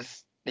Turn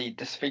is the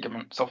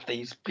disfigurements of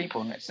these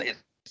people, and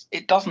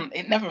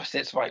it never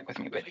sits right with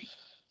me really.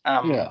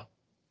 Yeah.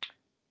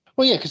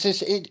 Well, yeah, because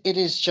it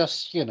is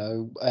just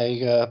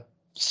a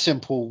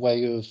simple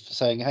way of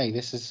saying, hey,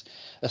 this is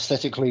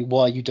aesthetically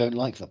why you don't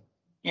like them.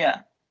 Yeah,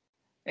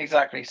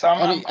 exactly. So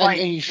I'm quite.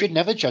 And you should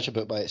never judge a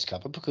book by its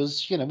cover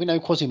because we know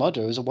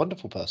Quasimodo is a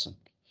wonderful person.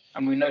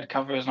 And we know the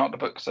cover is not the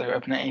book, so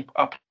open it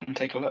up and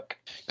take a look.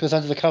 Because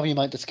under the cover, you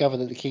might discover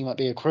that the king might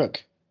be a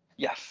crook.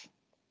 Yes,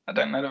 I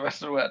don't know the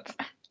rest of the words.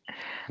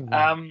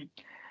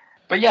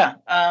 But yeah,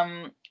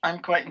 I'm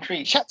quite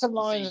intrigued. Chapter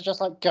lines are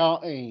just like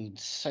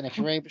guides, and if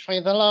you read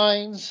between the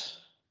lines,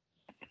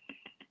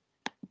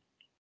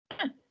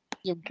 can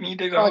you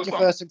do the find whole your song?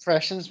 first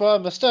impressions were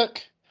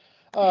mistook.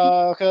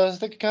 Because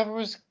the cover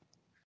was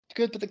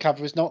good, but the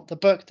cover is not the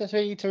book. Can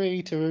you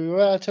do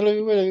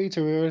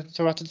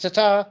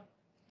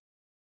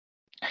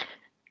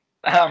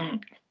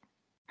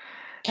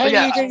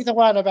the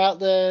one about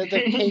the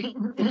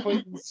king, the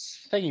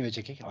queen's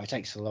thingy-majiggy? Oh, it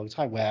takes a long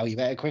time. Well, you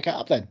better quick it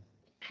up then.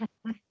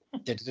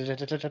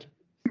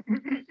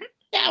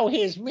 Now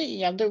here's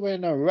me. I'm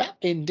doing a rap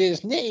in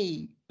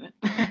Disney.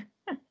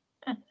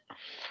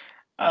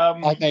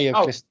 I may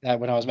have listened to that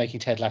when I was making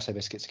Ted Lasso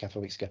biscuits a couple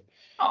of weeks ago.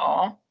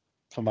 Aww.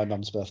 For my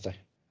mum's birthday.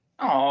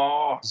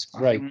 Aww. It's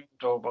great.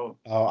 Adorable.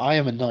 Oh, I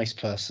am a nice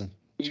person.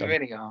 You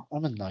really are.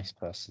 I'm a nice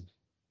person.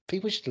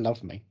 People should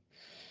love me.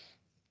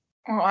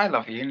 Well, I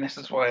love you, and this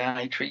is why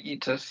I treat you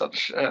to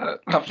such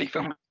lovely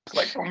films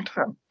like Wrong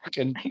Turn.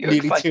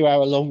 Nearly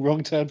 2-hour-long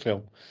Wrong Turn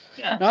film.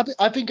 Yeah. Now,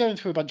 I've been going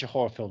through a bunch of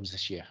horror films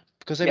this year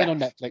because they've been on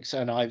Netflix,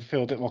 and I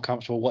feel a bit more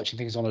comfortable watching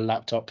things on a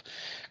laptop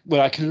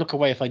where I can look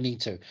away if I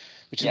need to.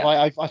 Which is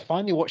why I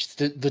finally watched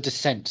the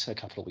Descent a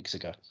couple of weeks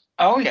ago.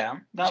 Oh yeah,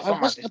 that's I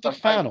wasn't a big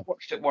fan of. I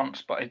watched it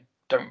once, but I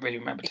don't really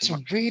remember too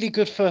much. It's a really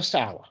good first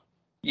hour.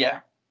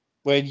 Yeah.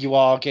 When you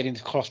are getting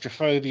to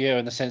claustrophobia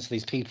and the sense of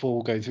these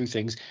people going through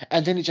things,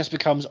 and then it just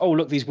becomes, oh,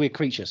 look, these weird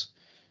creatures.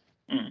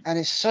 And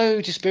it's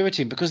so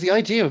dispiriting because the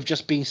idea of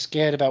just being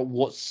scared about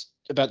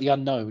about the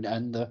unknown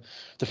and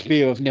the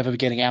fear of never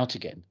getting out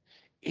again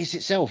is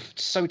itself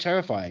so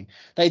terrifying.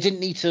 They didn't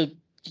need to,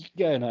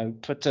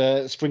 put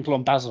a sprinkle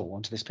on basil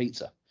onto this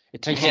pizza.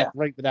 It tastes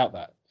great without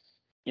that.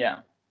 Yeah.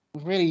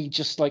 Really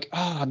just like,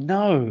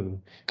 no,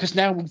 because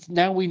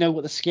now we know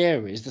what the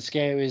scare is. The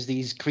scare is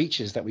these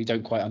creatures that we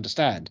don't quite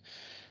understand,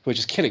 who are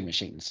just killing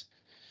machines.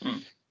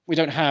 We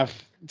don't have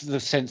the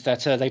sense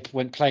that they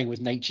went playing with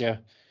nature,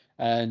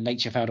 and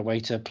nature found a way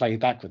to play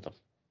back with them,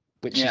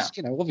 which is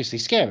obviously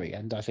scary,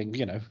 and I think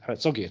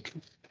Herzogian.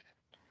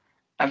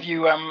 Have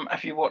you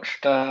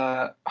watched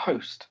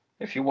Host?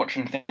 If you're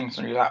watching things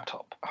on your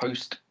laptop,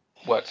 Host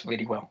works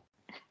really well.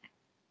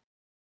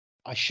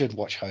 I should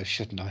watch Host,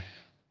 shouldn't I?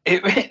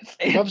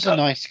 Rob's a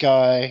nice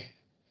guy.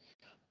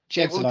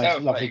 Jed's a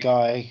nice, lovely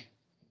guy.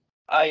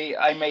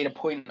 I made a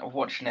point of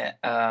watching it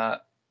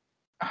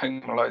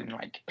home alone.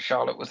 Like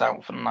Charlotte was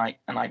out for the night,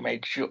 and I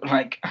made sure,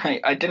 like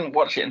I didn't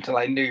watch it until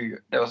I knew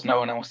there was no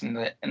one else in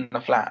the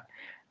flat,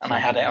 and I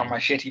had it on my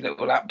shitty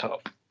little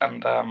laptop,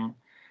 and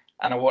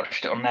I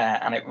watched it on there,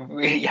 and it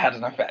really had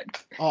an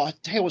effect. Oh, I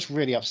tell you what's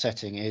really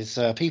upsetting is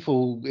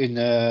people in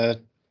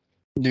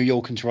New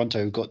York and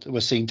Toronto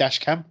were seeing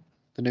Dashcam,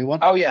 the new one.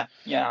 Oh yeah,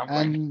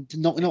 and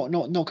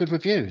not good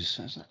reviews.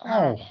 I was like,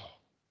 I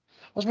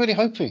was really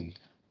hoping.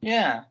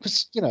 Yeah,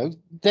 because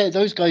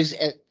those guys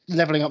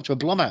leveling up to a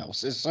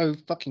Blumhouse is so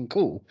fucking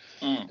cool.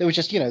 They were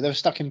just they were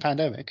stuck in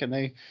pandemic,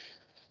 and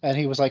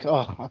he was like,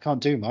 oh, I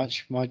can't do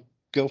much. My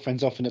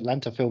girlfriend's off in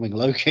Atlanta filming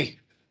Loki.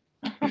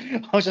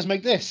 I'll just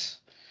make this.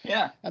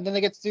 Yeah. And then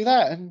they get to do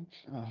that, and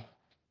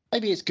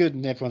maybe it's good,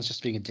 and everyone's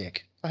just being a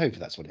dick. I hope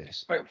that's what it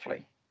is.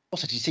 Hopefully.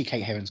 Also, do you see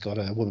Kate Herron's got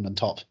a Woman on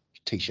Top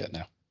T-shirt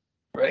now?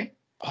 Really?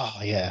 Oh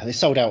yeah, they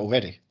sold out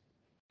already.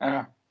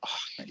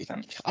 Makes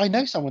sense. I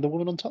know someone with a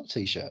Woman on Top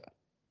T-shirt.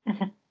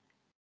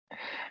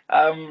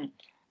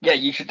 Yeah,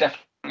 you should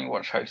definitely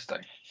watch Host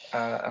though,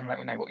 and let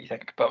me know what you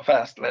think. But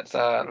first, let's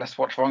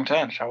watch Wrong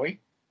Turn, shall we?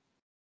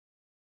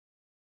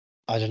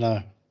 I don't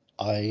know.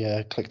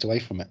 I clicked away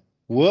from it.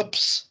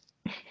 Whoops.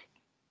 Do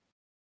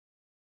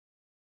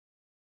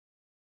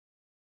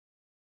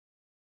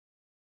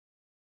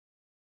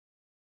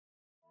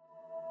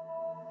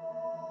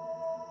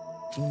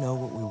you know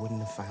what we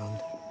wouldn't have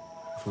found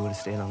if we would have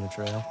stayed on the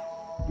trail?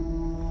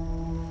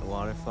 The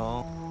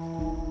waterfall,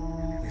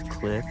 the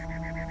cliff.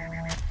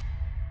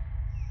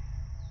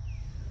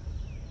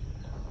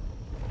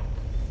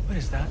 What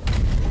is that?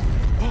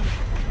 Oh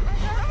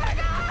my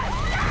God!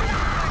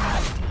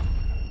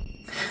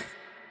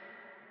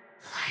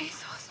 I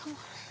saw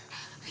someone.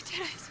 I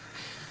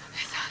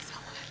saw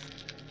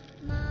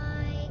someone.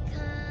 My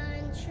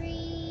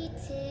country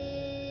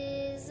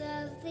 'tis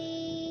of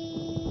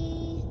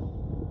thee.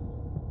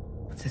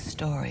 It's a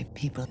story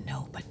people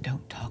know but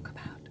don't talk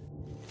about.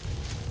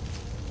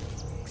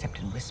 Except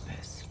in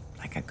whispers,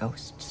 like a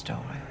ghost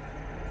story.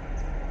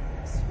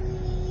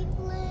 Sweet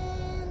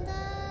land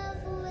of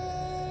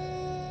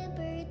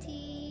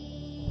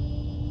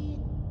liberty.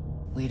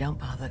 We don't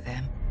bother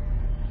them.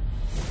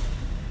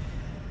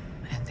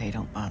 And they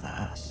don't bother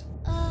us.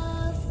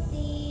 Of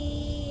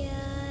thee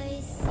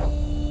I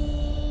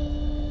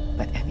sing.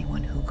 But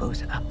anyone who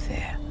goes up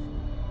there...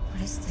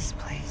 What is this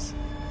place?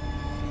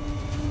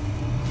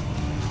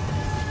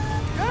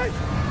 Guys!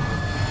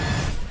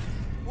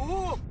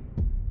 Whoa!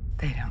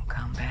 They don't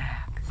come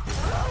back.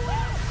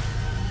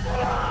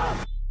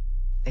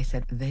 They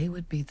said they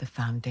would be the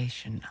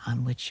foundation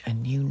on which a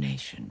new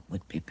nation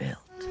would be built.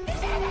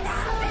 Let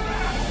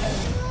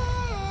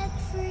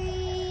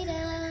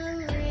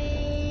freedom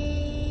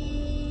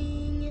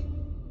ring.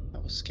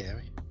 That was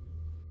scary.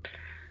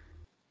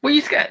 Were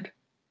you scared?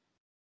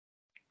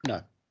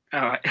 No.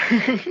 All right.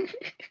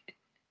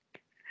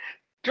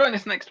 Join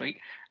us next week.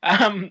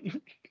 That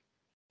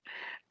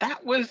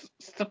was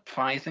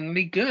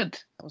surprisingly good.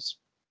 That was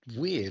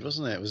weird,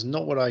 wasn't it? It was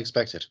not what I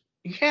expected.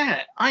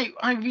 Yeah, I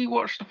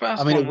rewatched the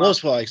first I mean, one. it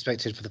was what I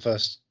expected for the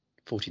first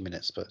 40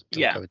 minutes, but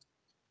Yeah.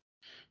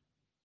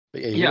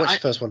 But yeah, you watched the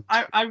first one.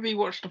 I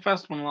rewatched the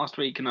first one last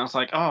week, and I was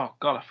like, oh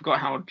god, I forgot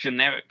how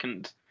generic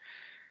and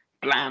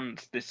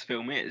bland this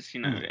film is. You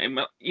know,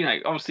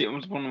 obviously it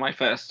was one of my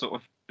first sort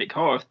of big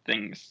horror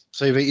things.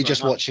 So you're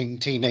just watching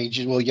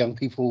teenagers, young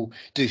people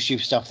do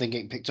stupid stuff, then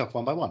getting picked off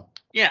one by one.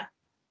 Yeah.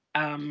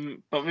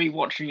 But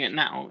rewatching it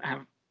now,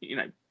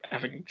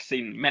 having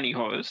seen many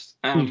horrors,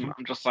 I'm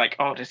just like,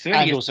 oh, this really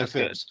and is also good.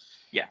 films.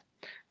 Yeah.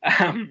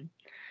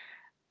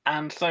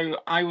 And so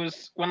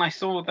when I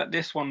saw that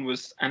this one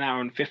was an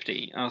hour and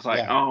 50, I was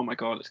like, oh my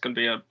god, it's going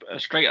to be a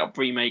straight up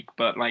remake,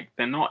 but like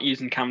they're not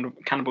using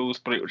cannibals,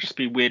 but it will just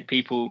be weird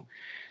people,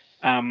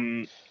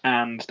 and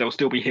there'll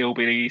still be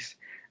hillbillies,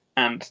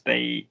 and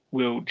they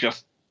will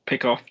just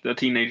pick off the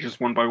teenagers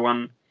one by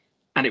one,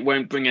 and it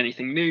won't bring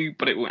anything new,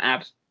 but it will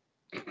add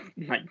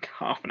like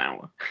half an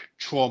hour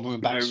trauma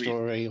and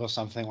backstory or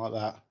something like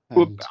that.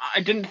 Well, I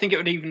didn't think it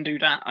would even do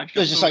that. I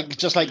just like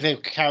the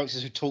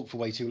characters who talk for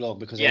way too long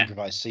because they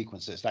improvise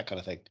sequences, that kind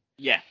of thing.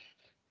 Yeah.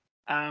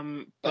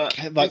 But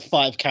like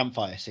 5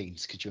 campfire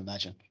scenes, could you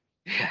imagine?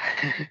 Yeah.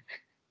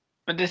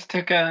 But this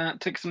took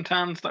some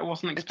turns that I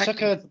wasn't expecting. It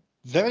took a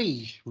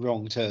very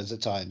wrong turns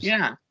at times.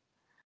 Yeah.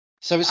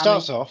 So it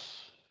starts off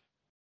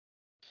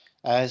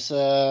as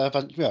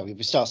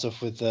it starts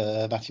off with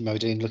Matthew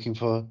Modine looking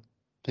for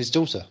his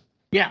daughter.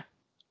 Yeah.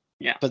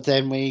 Yeah. But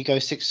then we go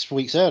 6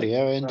 weeks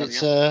earlier, and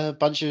it's a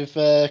bunch of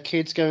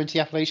kids going to the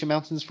Appalachian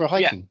Mountains for a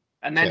hiking.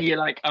 Yeah. And then you're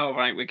like, oh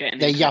right, we're getting.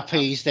 They're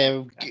yuppies.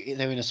 They're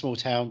in a small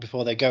town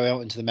before they go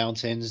out into the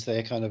mountains.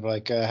 They're kind of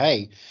like,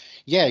 hey,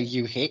 yeah,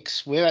 you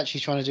hicks, we're actually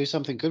trying to do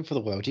something good for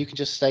the world. You can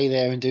just stay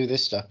there and do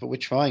this stuff, but we're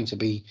trying to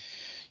be,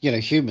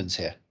 humans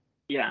here.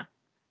 Yeah.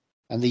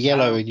 And the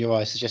yellow in your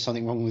eyes suggests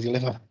something wrong with your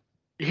liver.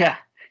 Yeah.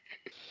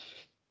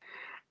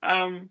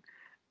 And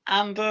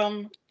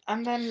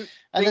then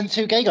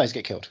 2 gay guys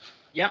get killed.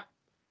 Yep.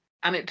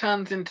 And it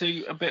turns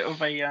into a bit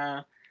of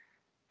a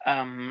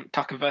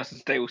Tucker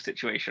versus Dale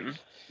situation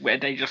where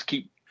they just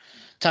keep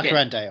Tucker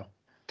and Dale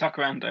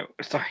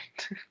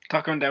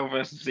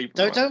versus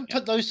Zebra. Don't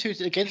put those two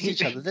against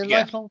each other. They're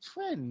lifelong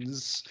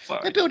friends.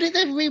 Sorry.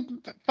 They're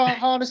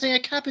harnessing a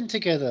cabin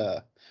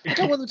together. I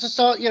don't want them to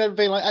start,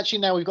 being like, actually,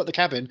 now we've got the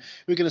cabin,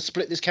 we're going to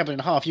split this cabin in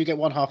half. You get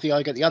one half,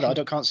 I get the other. I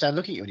can't stand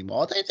looking at you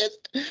anymore. I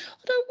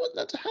don't want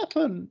that to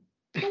happen.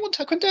 I don't want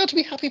Tucker and Dale to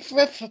be happy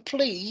forever,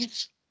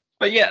 please.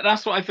 But yeah,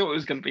 that's what I thought it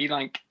was going to be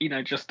like.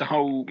 Just the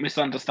whole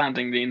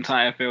misunderstanding the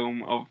entire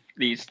film of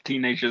these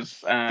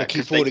teenagers. They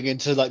keep falling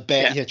into like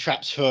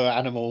traps for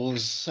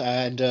animals,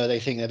 and they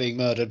think they're being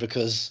murdered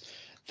because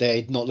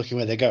they're not looking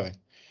where they're going.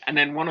 And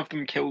then one of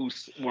them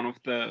kills one of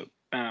the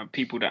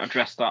people that are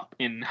dressed up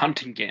in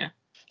hunting gear.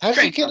 How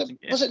did he kill him?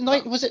 Was it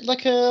night? Was it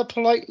like a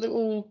polite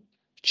little,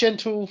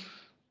 gentle,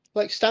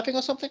 like stabbing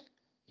or something?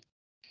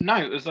 No,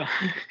 it was a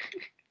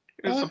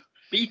a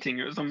beating.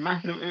 It was a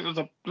massive. It was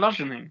a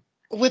bludgeoning.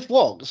 With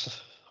logs.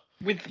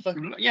 With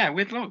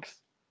logs.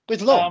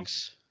 With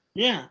logs.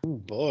 Yeah. Oh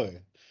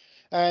boy.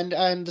 And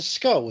the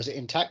skull, was it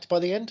intact by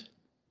the end?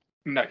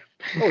 No.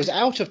 Oh, it was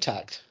out of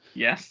tact.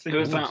 Yes, it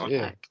was out of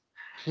tact.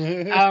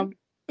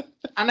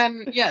 And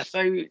then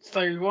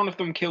so one of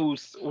them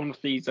kills one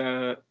of these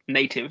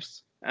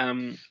natives,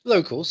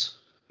 Locals,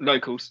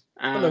 locals,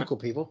 the local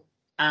people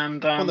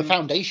and from the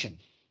Foundation.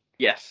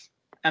 yes,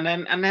 and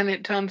then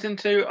it turns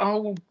into a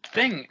whole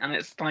thing, and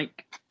it's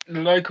like the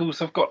locals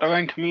have got their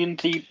own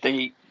community.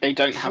 They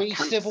don't have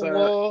Pre-Civil cancer.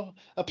 War,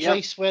 a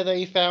place where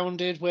they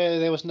founded, where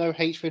there was no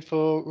hatred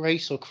for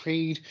race or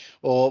creed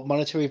or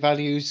monetary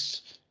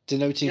values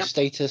denoting Yep.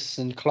 status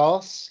and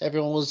class.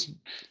 Everyone was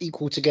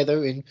equal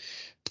together in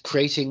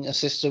creating a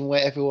system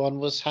where everyone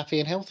was happy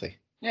and healthy.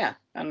 Yeah,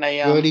 and they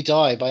You only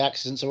die by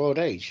accidents or old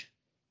age.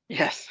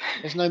 yes,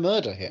 There's no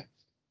murder here.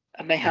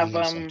 and they on have the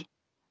inside.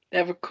 they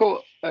have a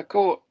court A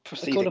court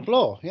proceeding. of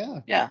law,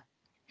 yeah. Yeah,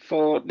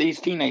 for these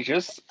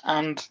teenagers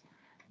and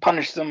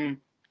punish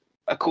them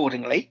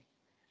accordingly.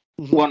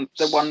 Mhm.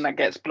 The one that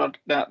gets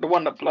the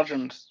one that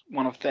bludgeons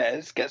one of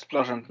theirs gets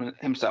bludgeoned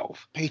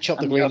himself. He chopped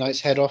the And Green others-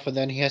 Knight's head off, and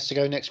then he has to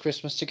go next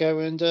Christmas to go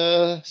and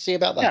see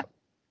about that. Yeah.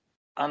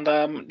 And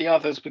the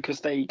others,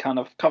 because they kind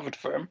of covered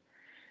for him,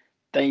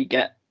 they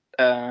get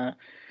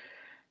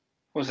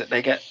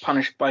they get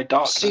punished by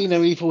darkness. See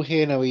no evil,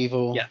 hear no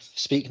evil, Yes.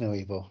 speak no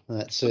evil.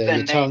 That's But then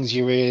your tongues,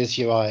 your ears,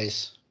 your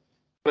eyes.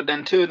 But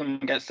then two of them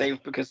get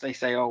saved because they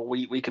say, "Oh,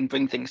 we can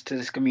bring things to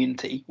this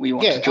community. We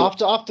want to Yeah, join."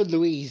 after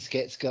Louise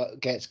gets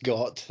got,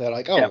 they're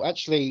like, oh, Yeah.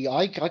 actually,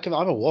 I'm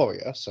a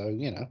warrior, so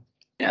you know,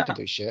 I Yeah, can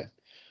do shit,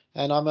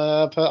 and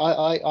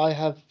I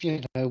have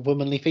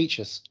womanly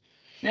features.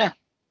 yeah.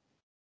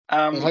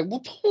 It's like,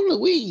 well, poor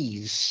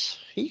Louise,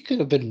 he could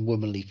have been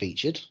womanly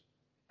featured.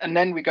 And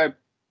then we go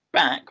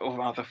back, or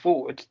rather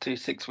forward, to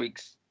 6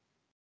 weeks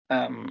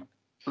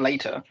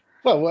later.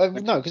 Well,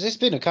 no, because it's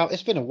been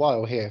a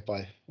while here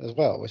as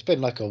well. It's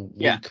been like a week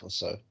Yeah. or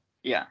so.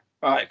 Yeah,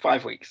 right,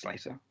 5 weeks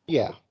later.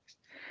 Yeah,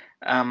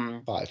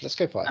 5. 5. Let's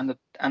go 5.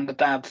 And the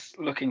dad's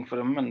looking for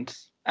them,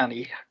 and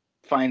he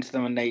finds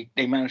them, and they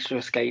manage to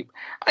escape.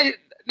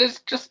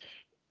 There's just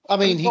I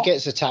mean, he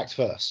gets attacked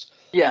first.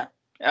 yeah.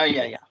 Oh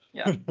yeah.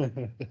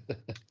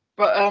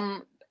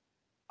 But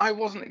I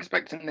wasn't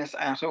expecting this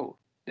at all.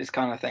 This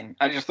kind of thing.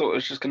 I just thought it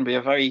was just going to be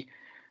a very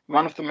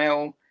run of the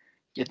mill,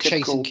 your typical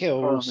Chase and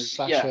kill horror movie.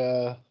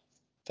 slasher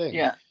thing.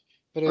 Yeah,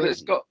 but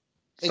it's got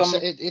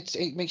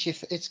it makes you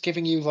it's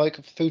giving you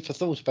like food for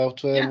thought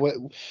about Yeah.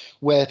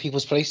 where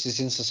people's places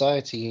in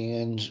society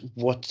and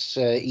what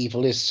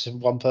evil is to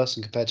one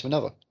person compared to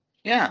another.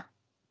 yeah.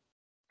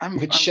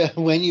 Which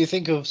when you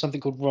think of something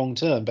called Wrong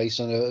Turn,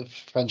 based on a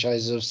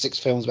franchise of 6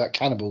 films about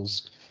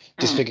cannibals,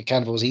 disfigured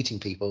cannibals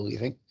eating people, you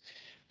think,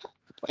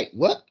 wait,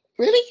 what?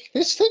 Really?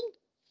 This thing?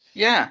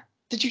 Yeah.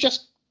 Did you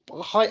just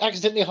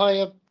accidentally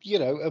hire,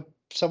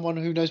 someone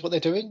who knows what they're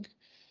doing?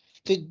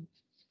 Did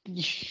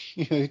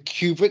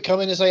Kubrick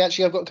come in and say,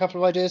 actually, I've got a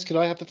couple of ideas. Could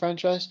I have the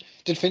franchise?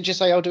 Did Fincher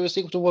say, I'll do a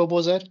sequel to World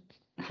War Z?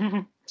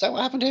 Is that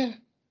what happened here?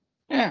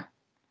 Yeah.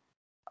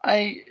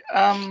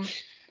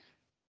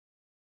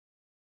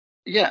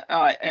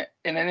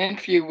 In an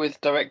interview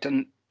with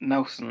director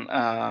Nelson,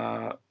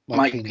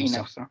 Mike P.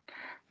 Nelson,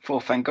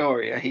 for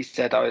Fangoria, he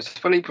said, I was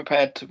fully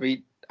prepared to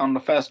read on the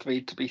first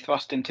read to be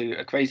thrust into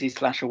a crazy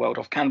slasher world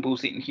of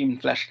cannibals eating human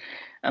flesh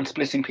and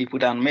splitting people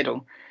down the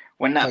middle.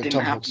 When that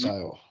didn't happen,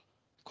 style.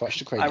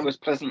 I was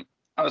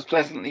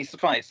pleasantly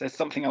surprised. There's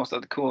something else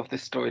at the core of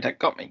this story that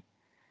got me.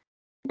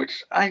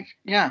 Which but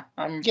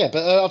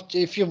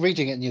if you're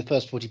reading it and your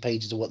first 40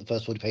 pages are what the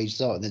first 40 pages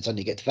are, and then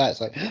suddenly you get to that,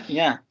 it's like,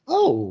 yeah.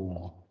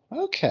 Oh,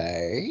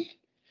 okay.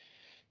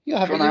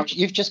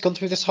 You've just gone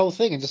through this whole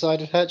thing and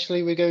decided,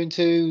 actually, we're going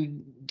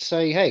to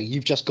say, hey,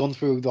 you've just gone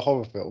through the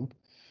horror film,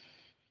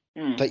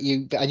 but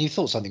you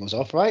thought something was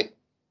off, right?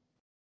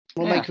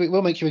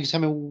 We'll make you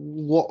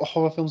examine what a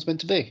horror film's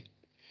meant to be.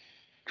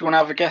 Do you want to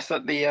have a guess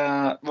at the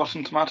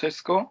Rotten Tomatoes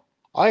score?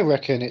 I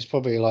reckon it's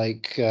probably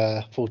like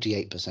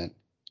 48%.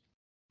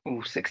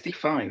 Oh,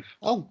 65.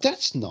 Oh,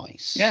 that's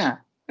nice. Yeah.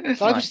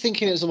 I was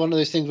thinking it's one of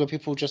those things where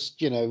people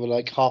just, were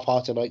like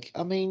half-hearted, like,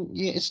 I mean,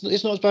 yeah, it's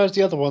not as bad as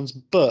the other ones,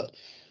 but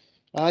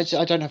I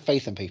don't have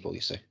faith in people,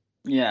 you see.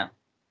 Yeah.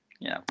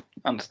 Yeah,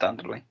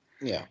 understandably.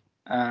 Yeah.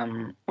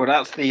 Well,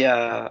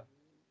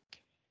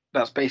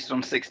 that's based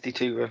on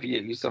 62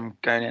 reviews. I'm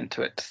going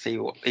into it to see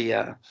what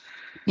the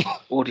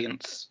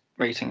audience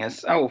rating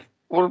is. Oh,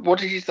 what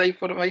did you say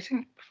for the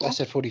rating? I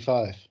said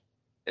 45.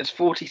 It's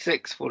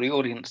 46 for the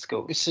audience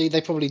score. You see,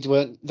 they probably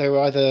weren't. They were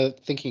either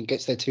thinking it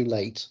gets there too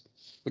late,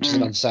 which is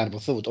an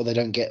understandable thought, or they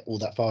don't get all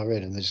that far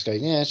in, and they just go,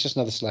 "Yeah, it's just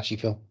another slashy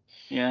film."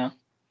 Yeah.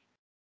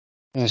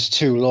 And it's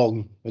too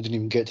long. I didn't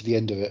even get to the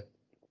end of it.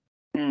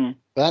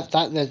 But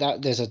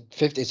there's a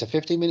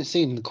 15-minute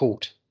scene in the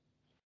court.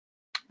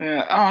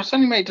 Yeah. Oh, it's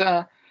only made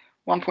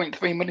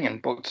 1.3 million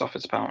box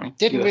office apparently.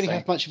 Didn't really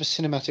have much of a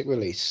cinematic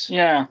release.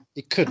 Yeah.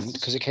 It couldn't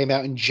because it came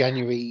out in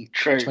January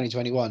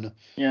 2021.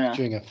 Yeah.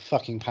 During a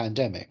fucking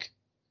pandemic.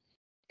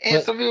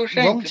 It's a real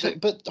shame.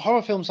 But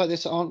horror films like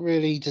this aren't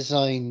really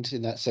designed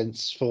in that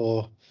sense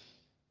for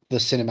the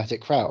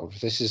cinematic crowd.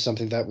 This is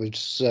something that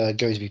was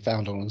going to be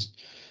found on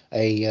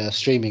a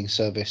streaming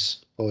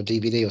service or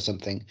DVD or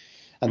something.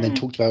 and then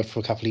talked about it for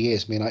a couple of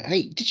years, being like,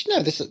 "Hey, did you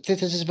know this? There's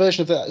this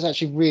version of that that's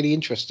actually really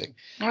interesting."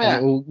 Oh, And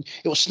yeah.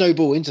 it will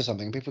snowball into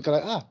something, and people go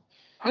like, "Ah,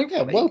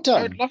 Hopefully. well done.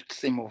 I would love to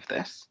see more of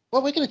this.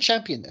 well, we're going to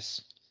champion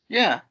this."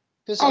 Yeah.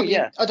 Because Oh,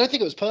 yeah. I don't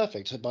think it was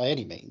perfect by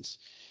any means,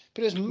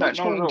 but it was much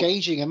not more at all.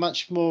 engaging and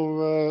much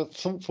more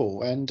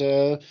thoughtful. And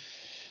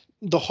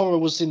the horror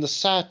was in the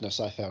sadness,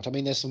 I felt. I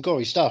mean, there's some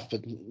gory stuff,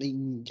 but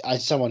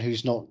as someone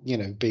who's not,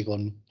 big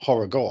on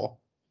horror gore,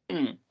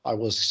 I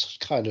was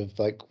kind of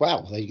like,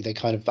 wow, they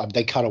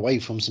cut away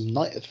from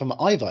from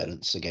eye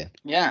violence again.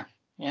 Yeah,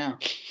 yeah.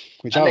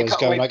 Which And I they was cut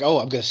going away- like, oh,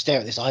 I'm going to stare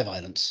at this eye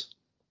violence.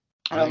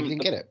 And I didn't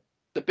get it.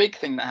 The big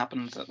thing that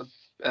happens at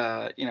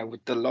the,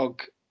 with the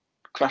log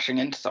crashing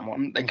into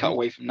someone, they cut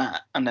away from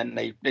that, and then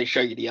they show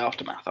you the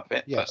aftermath of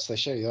it. Yes, they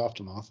show you the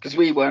aftermath. Because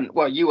you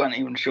weren't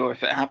even sure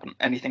if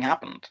anything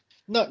happened.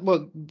 No,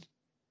 well,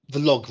 the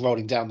log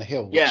rolling down the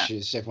hill, which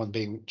is everyone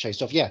being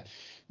chased off. Yeah,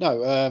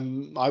 no,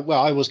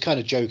 I was kind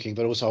of joking,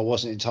 but also I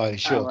wasn't entirely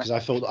sure because I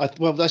thought,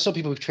 I saw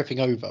people tripping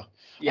over.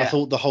 Yeah. I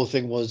thought the whole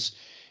thing was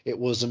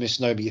a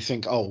misnomer. You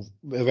think, oh,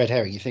 a red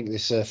herring. You think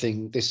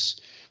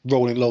this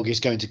rolling log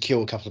is going to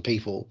kill a couple of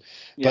people,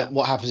 but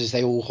what happens is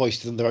they all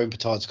hoisted on their own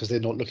petards because they're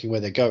not looking where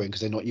they're going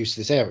because they're not used to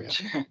this area.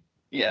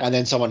 Yeah. And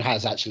then someone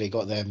has actually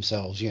got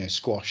themselves,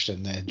 squashed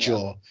and their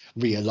jaw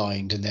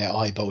realigned and their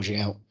eye bulging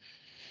out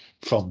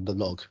from the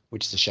log,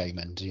 which is a shame.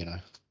 And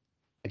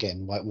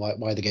again,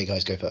 why the gay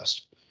guys go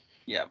first?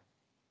 Yeah,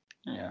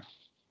 yeah,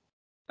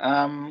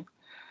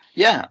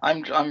 yeah.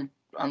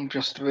 I'm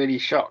just really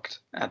shocked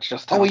at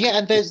just. How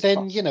and there's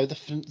then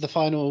the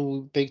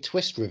final big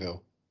twist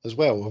reveal as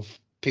well of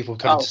people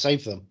coming to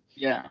save them.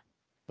 Yeah, it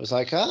was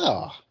like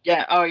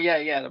yeah. Oh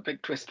yeah. The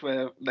big twist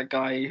where the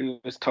guy who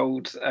was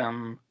told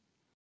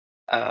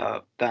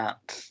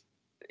that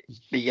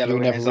the yellow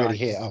in his eyes.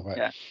 Hear. Oh right.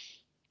 Yeah.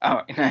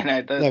 Oh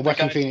no. The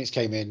Joaquin guy... Phoenix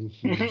came in,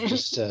 and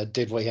just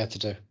did what he had to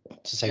do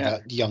to save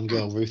that young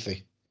girl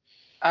Ruthie.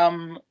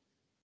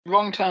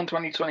 Wrong Turn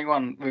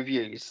 2021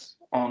 reviews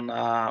on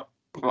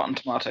Rotten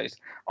Tomatoes.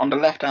 On the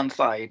left-hand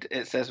side,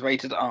 it says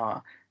rated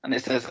R, and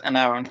it says an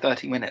hour and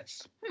 30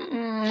 minutes.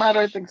 I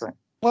don't think so.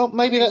 Well,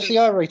 maybe that's the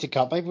R-rated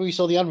cut. Maybe we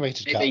saw the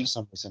unrated cut Maybe. for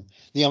some reason.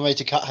 The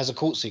unrated cut has a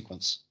court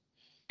sequence.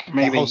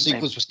 Maybe the whole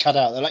sequence was cut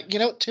out. They're like,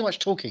 too much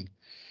talking.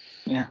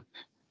 Yeah.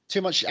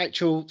 Too much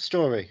actual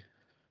story.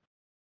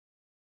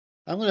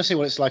 I'm going to see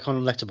what it's like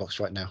on Letterboxd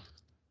right now.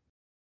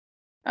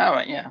 All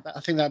right, yeah. I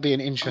think that'd be an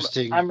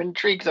interesting. I'm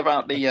intrigued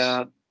about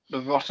the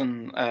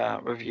Rotten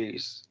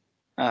reviews.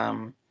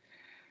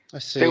 I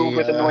see. Filled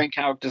with annoying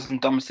characters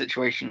and dumb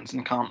situations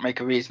and can't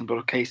make a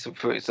reasonable case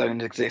for its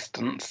own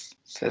existence,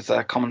 says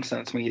Common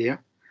Sense Media.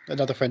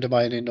 Another friend of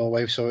mine in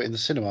Norway saw it in the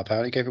cinema,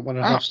 apparently, gave it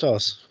 1.5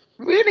 stars.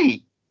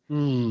 Really?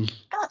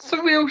 That's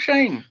a real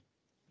shame.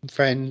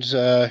 Friend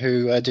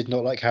who did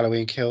not like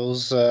Halloween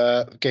Kills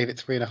gave it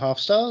 3.5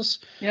 stars.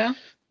 Yeah.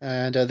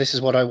 And this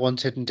is what I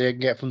wanted and didn't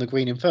get from The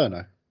Green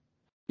Inferno.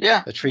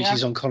 Yeah. A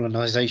treatise on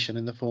colonization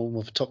in the form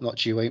of a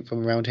top-notch "you ain't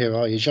from around here,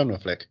 are you" genre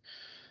flick.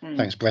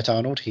 Thanks, Brett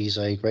Arnold. He's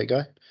a great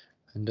guy.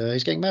 And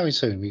he's getting married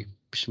soon. We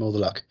wish him all the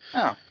luck.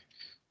 Oh.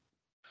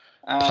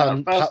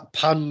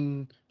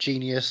 Pun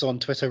genius on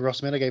Twitter,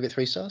 Ross Miller, gave it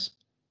 3 stars.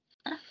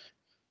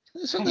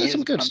 There's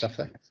some good stuff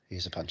there.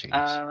 He's a pun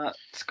genius.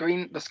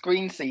 The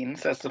screen scene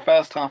says the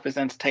first half is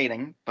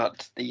entertaining,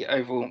 but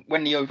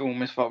when the overall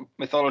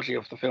mythology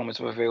of the film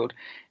is revealed,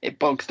 it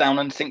bogs down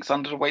and sinks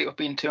under the weight of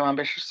being too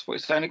ambitious for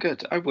its own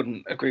good. I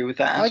wouldn't agree with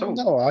that at all.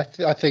 No,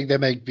 I think they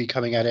may be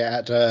coming at it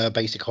at a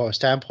basic horror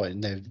standpoint,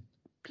 and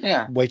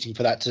they're waiting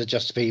for that to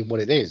just be what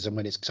it is, and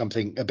when it's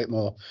something a bit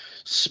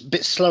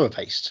slower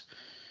paced.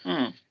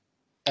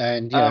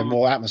 And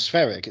more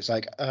atmospheric, it's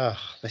like,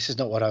 this is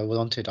not what I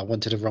wanted. I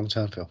wanted a Wrong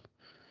Turn film.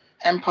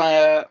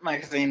 Empire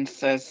magazine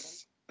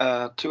says 2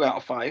 out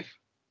of 5.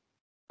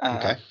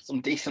 Okay. Some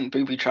decent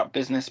booby trap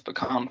business, but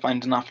can't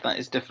find enough that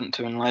is different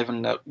to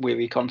enliven that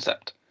weary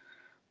concept.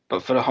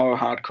 But for the horror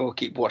hardcore,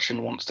 keep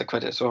watching once the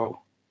credits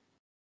roll.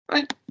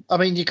 Right? I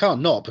mean, you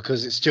can't not,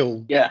 because it's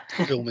still the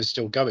film is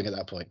still going at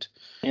that point.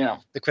 Yeah.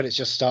 The credits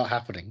just start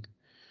happening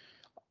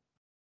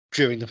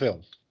during the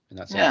film. In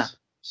that sense. Yeah.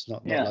 It's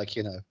not like,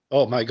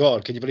 oh my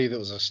God, can you believe it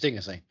was a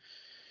stinger scene?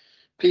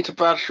 Peter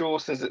Bradshaw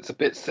says it's a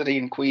bit silly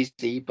and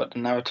queasy, but the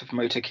narrative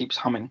motor keeps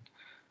humming.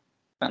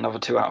 Another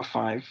 2 out of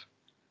 5.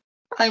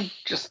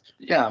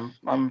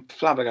 I'm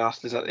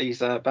flabbergasted at these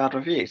bad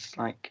reviews.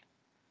 Like,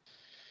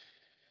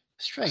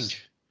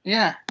 strange.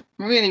 Yeah,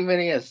 really,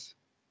 really is.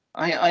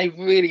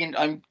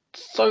 I'm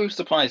so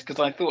surprised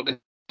because I thought this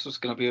was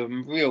going to be a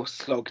real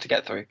slog to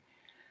get through.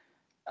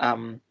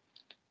 And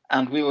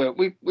we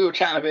were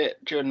chatting a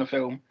bit during the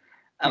film.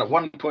 And at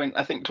one point,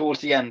 I think towards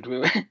the end,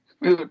 I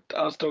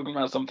was talking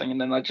about something, and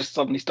then I just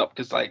suddenly stopped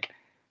because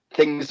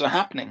things were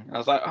happening. I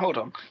was like, hold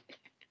on.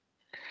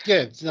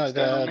 Yeah, no,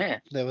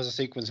 there was a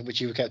sequence in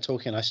which you kept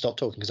talking. I stopped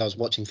talking because I was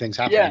watching things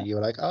happen, and you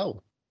were like,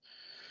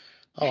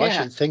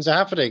 actually, things are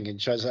happening,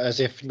 and as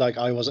if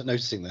I wasn't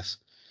noticing this.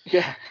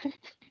 Yeah.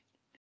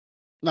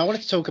 Now I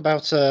wanted to talk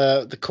about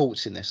the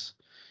courts in this.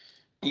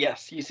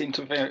 Yes, you seem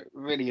to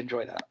really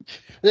enjoy that.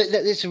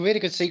 It's a really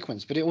good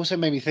sequence, but it also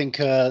made me think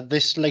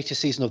this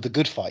latest season of The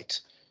Good Fight,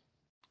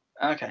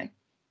 Okay.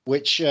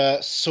 which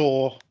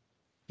saw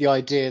the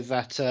idea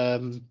that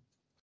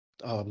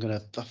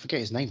I forget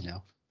his name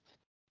now.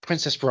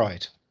 Princess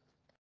Bride.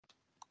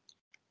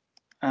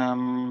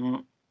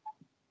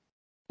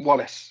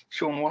 Wallace.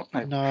 Sean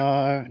Wallace?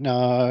 No.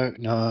 No.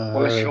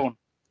 Wallace Shawn.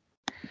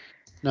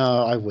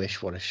 No, I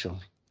wish Wallace Shawn.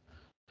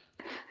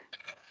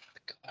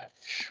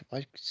 Gosh,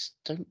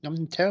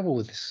 I'm terrible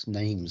with these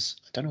names.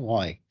 I don't know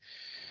why.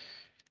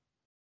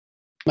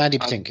 Mandy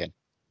Patinkin.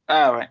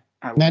 Oh, right.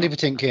 Mandy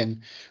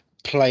Patinkin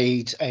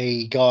played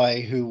a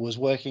guy who was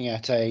working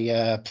at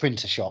a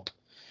printer shop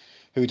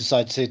who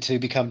decided to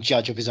become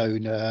judge of his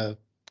own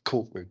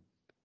courtroom.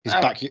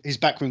 His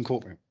backroom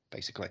courtroom,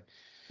 basically.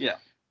 Yeah.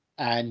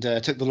 And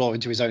took the law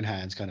into his own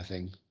hands, kind of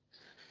thing.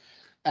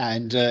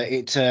 And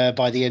it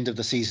by the end of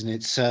the season,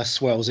 it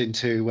swells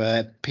into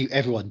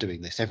everyone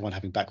doing this, everyone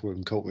having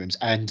backroom courtrooms,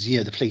 and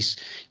the police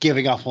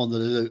giving up on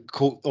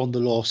the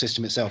law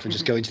system itself and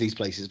just going to these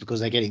places because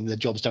they're getting the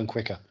jobs done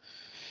quicker.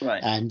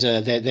 Right. And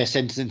they're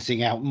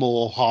sentencing out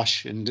more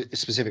harsh and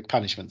specific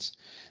punishments.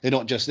 They're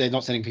not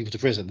sending people to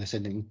prison.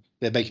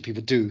 They're making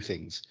people do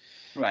things,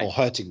 right, or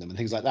hurting them and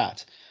things like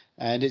that.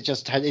 And it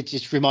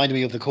just reminded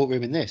me of the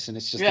courtroom in this, and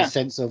it's just this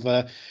sense of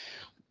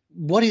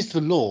what is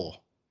the law?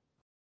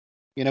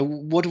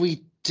 What do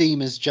we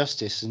deem as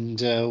justice,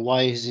 and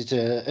why is it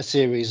a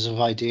series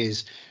of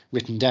ideas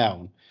written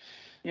down?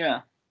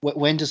 Yeah.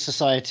 When does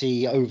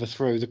society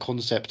overthrow the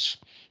concept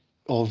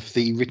of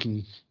the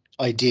written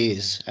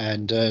ideas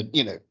and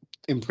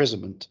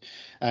imprisonment,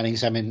 and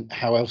examine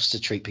how else to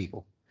treat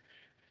people?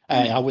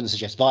 I wouldn't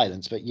suggest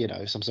violence, but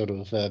some sort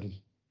of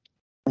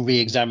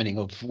re-examining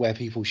of where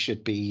people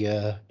should be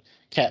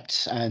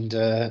kept and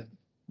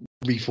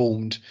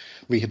reformed,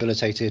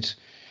 rehabilitated,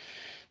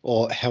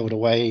 or held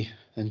away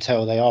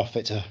until they are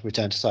fit to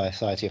return to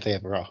society, if they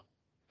ever are.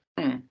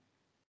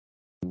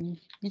 You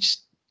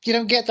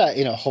don't get that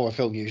in a horror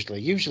film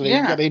usually.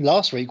 I mean,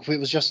 last week it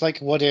was just like,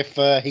 what if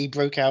he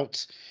broke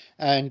out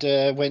and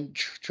went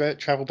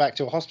travel back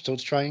to a hospital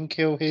to try and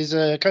kill his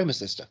coma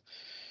sister,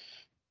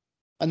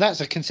 and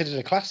that's considered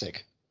a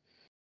classic.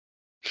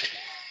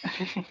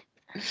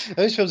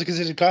 Those films are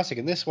considered classic,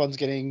 and this one's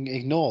getting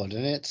ignored,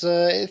 and it's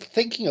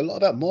thinking a lot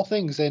about more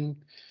things than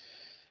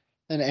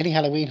any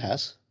Halloween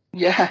has.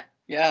 Yeah,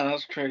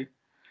 that's true.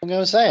 I'm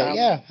going to say it.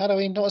 Yeah,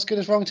 Halloween not as good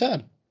as Wrong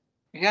Turn.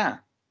 Yeah.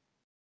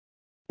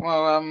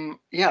 Well,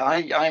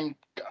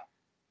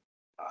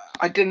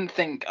 I didn't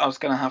think I was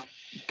going to have,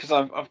 because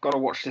I've got to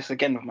watch this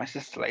again with my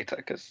sister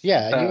later.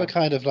 And you were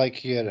kind of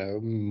like,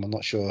 I'm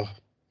not sure.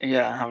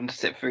 Yeah, having to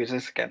sit through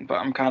this again, but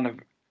I'm kind of.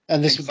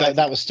 And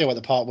that was still at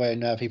the part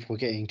when people were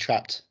getting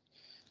trapped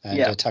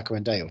and Tucker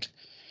and Dale.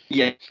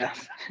 Yeah.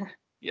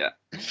 Yeah.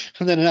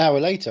 And then an hour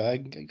later,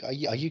 are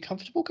you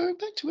comfortable going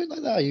back to it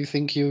like that? You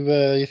think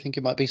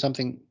it might be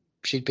something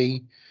she'd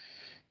be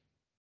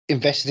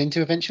invested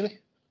into eventually?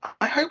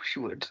 I hope she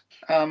would.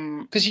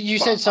 Because you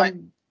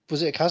said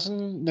was it a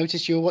cousin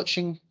noticed you were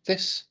watching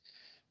this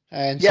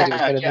and said it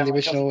was better than the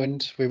original,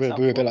 and we were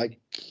a bit like,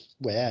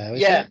 where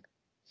is it?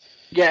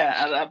 Yeah,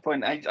 at that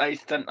point, I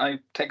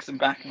texted him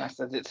back and I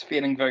said it's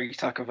feeling very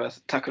Tucker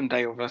and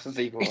Dale versus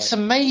Evil. It's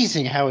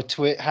amazing how that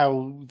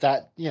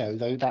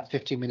that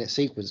 15-minute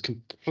sequence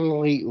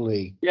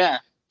completely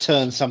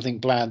turns something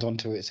bland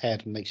onto its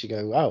head and makes you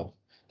go, oh,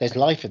 there's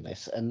life in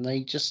this, and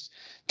they just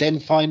then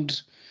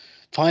find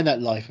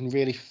that life and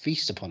really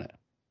feast upon it,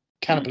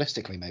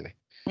 cannibalistically maybe.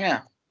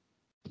 Yeah.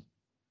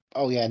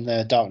 Oh yeah, and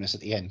the darkness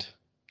at the end.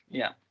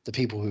 Yeah. The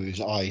people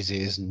whose eyes,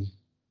 ears, and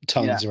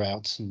tongues are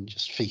out and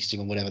just feasting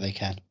on whatever they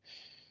can.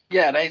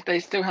 Yeah, they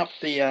still have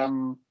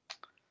the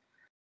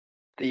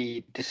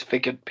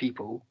disfigured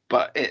people,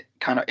 but it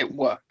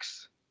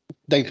works.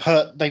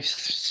 They've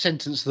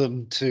sentenced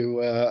them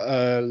to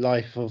a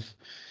life of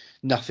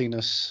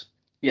nothingness.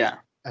 Yeah.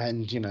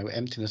 And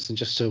emptiness, and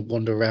just to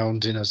wander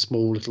around in a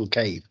small little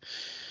cave.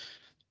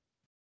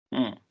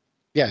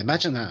 Yeah,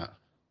 imagine that.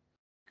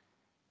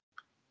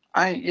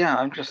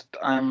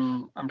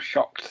 I'm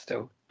shocked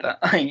still that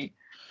I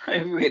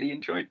really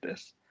enjoyed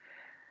this.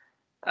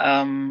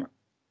 Well,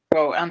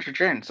 Andrew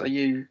Jones, are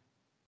you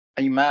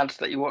mad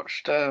that you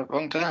watched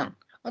Wrong Turn?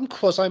 I'm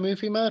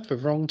quasi-movie mad for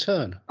Wrong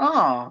Turn.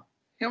 Oh,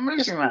 you're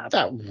movie mad.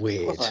 That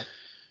weird.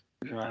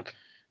 Movie mad.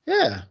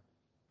 Yeah.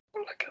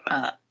 Well, look at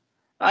that.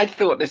 I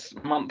thought this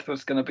month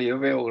was going to be a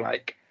real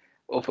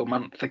awful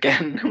month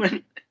again.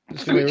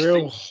 It's going to be a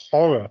real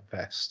horror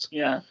fest.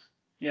 Yeah.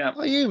 Yeah.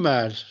 Are you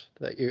mad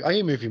are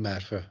you movie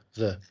mad for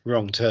the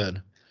Wrong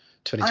Turn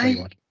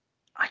 2021?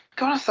 I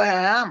gotta say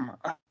I am.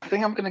 I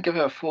think I'm going to give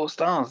it 4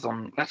 stars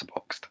on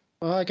Letterboxd.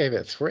 Well, I gave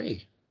it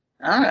 3.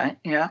 All right,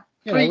 yeah.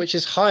 Which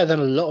is higher than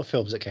a lot of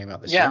films that came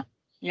out this year.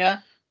 Yeah,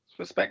 it's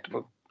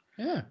respectable.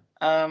 Yeah.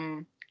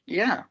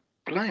 Yeah,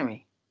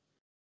 blimey.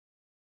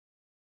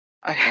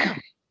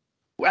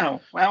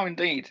 Wow,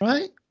 indeed.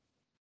 Right?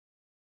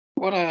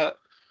 I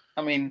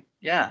mean,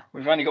 Yeah,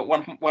 we've only got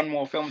one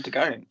more film to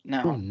go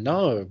now. Oh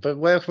no! But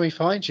where can we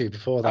find you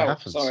before that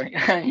happens? Sorry.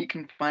 You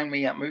can find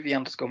me at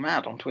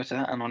movie_mad on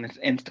Twitter and on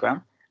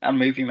Instagram, and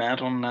Movie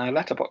Mad on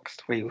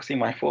Letterboxd, where you'll see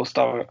my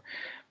 4-star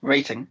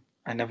rating.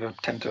 I never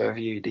tend to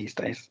review these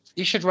days.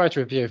 You should write a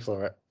review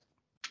for it,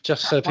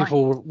 just so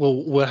people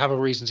will have a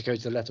reason to go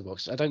to the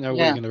letterbox. I don't know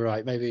what you're going to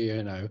write. Maybe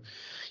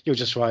you'll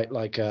just write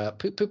like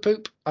poop poop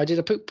poop. I did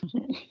a poop.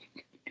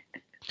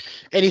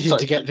 Anything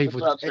to get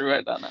people. Actually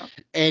write that now.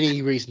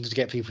 Any reason to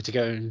get people to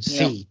go and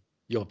see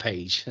your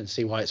page and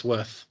see why it's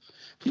worth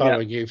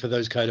following you for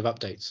those kind of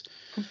updates.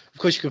 Of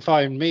course, you can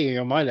find me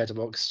on my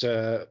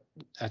Letterboxd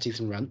at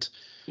Ethan Runt.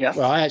 Yes.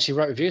 Well, I actually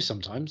write reviews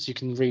sometimes. You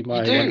can read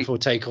my wonderful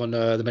take on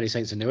The Many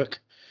Saints of Newark.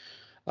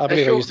 I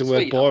believe I used the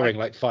word boring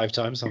like 5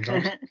 times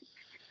sometimes.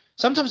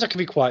 Sometimes that can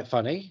be quite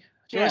funny.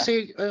 Do you want to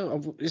see?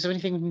 Is there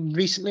anything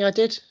recently I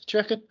did? Do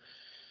you reckon?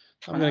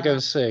 I'm going to go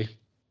and see.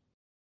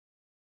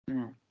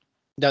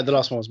 No, the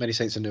last one was Many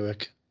Saints of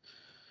Newark.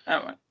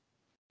 Oh, right.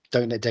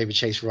 Don't let David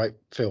Chase write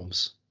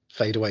films.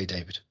 Fade away,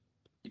 David.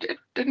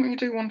 Didn't you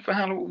do one for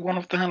one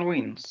of the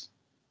Halloweens?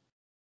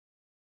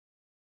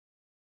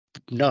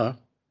 No.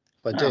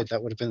 If I did,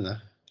 that would have been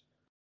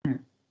there.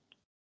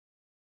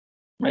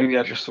 Maybe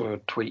I just saw a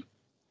tweet.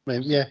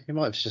 Maybe, yeah, you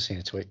might have just seen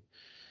a tweet.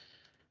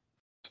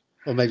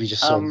 Or maybe you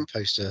just saw them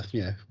post a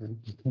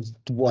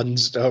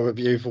 1-star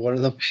review for one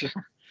of them.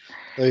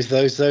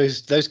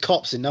 Those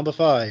cops in number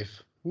 5.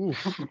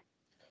 Oof.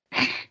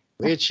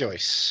 Weird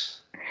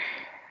choice.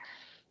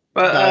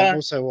 But I'm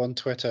also on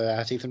Twitter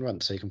at Ethan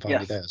Runt, so you can find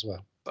me there as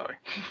well. Sorry.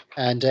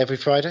 And every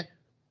Friday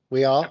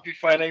we are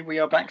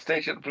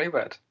backstage at the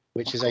Bluebird,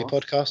 which is a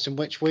podcast in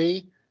which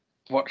we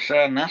watch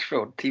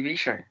Nashville TV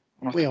show.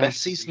 We're on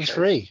season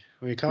 3.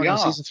 We're currently on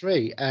season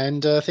 3,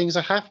 and things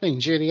are happening.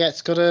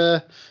 Juliet's got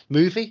a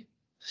movie.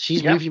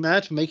 She's movie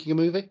mad for making a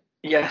movie.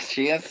 Yes,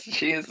 she is.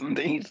 She is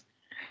indeed.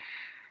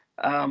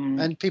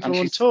 And people are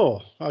on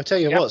tour. I'll tell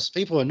you what,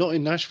 people are not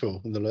in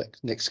Nashville in the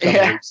next couple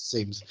of weeks, it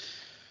seems.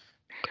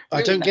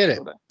 I don't get it.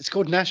 It's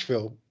called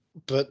Nashville,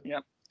 but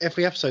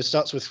every episode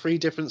starts with 3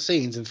 different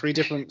scenes in 3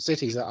 different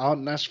cities that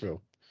aren't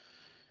Nashville.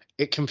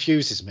 It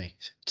confuses me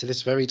to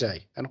this very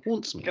day and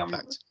haunts me, in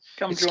fact.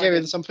 It's scarier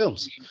than some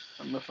films.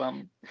 And the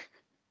fun.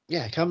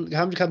 Yeah, come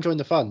join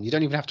the fun. You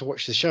don't even have to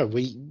watch the show.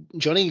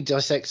 Johnny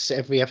dissects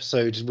every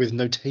episode with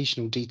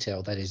notational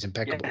detail that is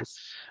impeccable. Yes.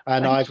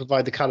 And I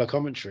provide the colour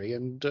commentary,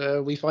 and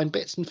we find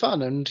bits and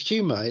fun and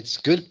humour. It's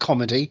good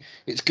comedy,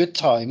 it's good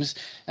times,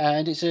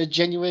 and it's a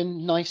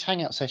genuine, nice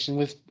hangout session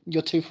with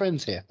your 2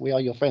 friends here. We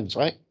are your friends,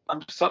 right?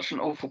 I'm such an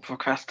awful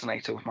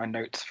procrastinator with my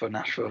notes for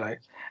Nashville, though.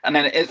 And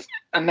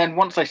then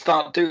once I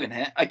start doing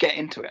it, I get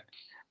into it.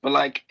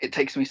 But it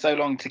takes me so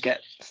long to get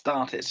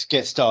started.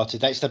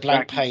 That's the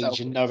blank page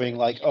and knowing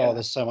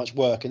there's so much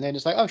work, and then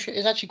it's like, oh shit,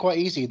 it's actually quite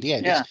easy in the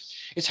end. Yeah.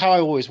 It's how I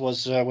always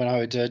was when I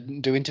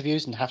would do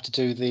interviews and have to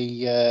do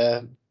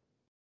the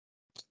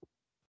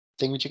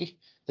thingamajiggy,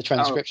 the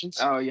transcriptions.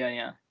 Oh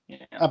yeah.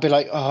 I'd be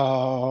like,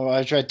 oh,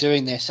 I dread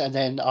doing this, and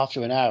then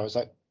after an hour, it's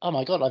like, oh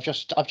my god, I've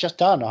just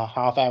done a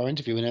half-hour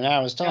interview in an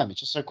hour's time. Yeah. It's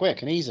just so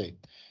quick and easy.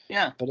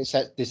 Yeah. But it's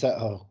that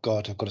oh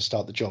god, I've got to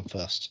start the job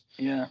first.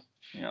 Yeah.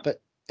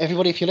 But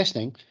everybody, if you're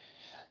listening,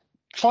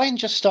 try and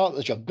just start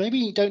the job. Maybe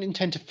you don't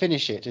intend to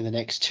finish it in the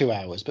next 2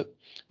 hours, but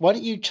why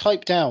don't you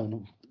type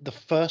down the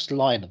first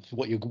line of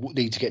what you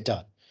need to get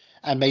done?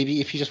 And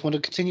maybe if you just want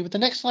to continue with the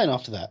next line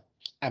after that,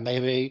 and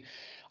maybe,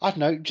 I don't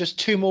know, just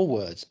 2 more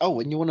words. Oh,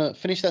 and you want to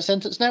finish that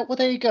sentence now? Well,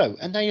 there you go.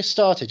 And now you're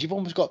started. You've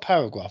almost got a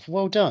paragraph.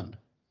 Well done.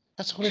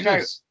 That's all it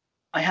is.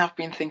 I have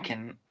been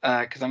thinking,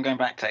 because I'm going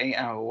back to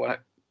 8-hour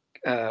work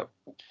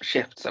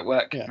shifts at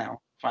work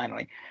now,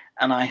 finally.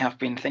 And I have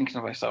been thinking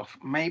to myself,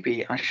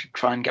 maybe I should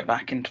try and get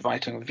back into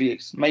writing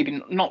reviews.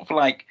 Maybe not for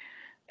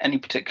any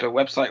particular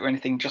website or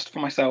anything, just for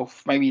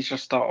myself. Maybe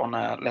just start on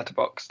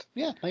Letterboxd.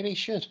 Yeah, maybe you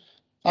should.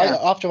 Yeah.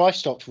 After I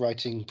stopped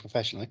writing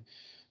professionally,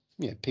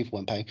 people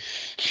weren't paying.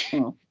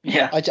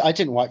 Yeah. I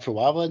didn't write for a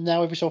while, but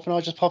now every so often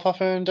I just pop up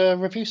and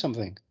review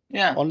something.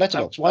 Yeah. On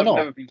Letterboxd. Why not?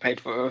 I've never been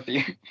paid for a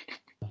review.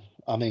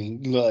 I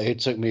mean, look, it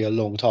took me a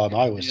long time.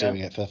 I was doing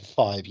it for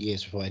 5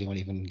 years before anyone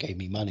even gave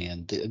me money,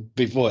 and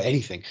before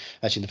anything.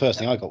 Actually, the first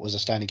thing I got was a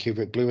Stanley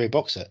Kubrick Blu-ray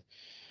box set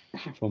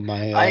from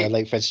my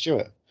late Fred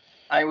Stewart.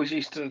 I always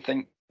used to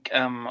think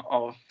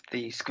of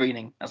the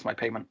screening as my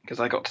payment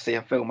because I got to see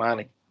a film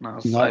early. No,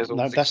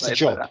 that's the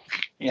job.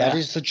 That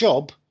is the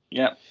job.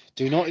 Yeah.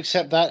 Do not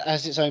accept that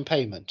as its own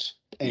payment.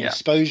 And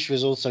exposure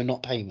is also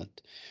not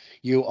payment.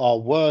 You are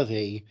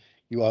worthy.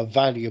 You are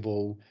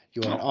valuable.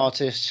 You are an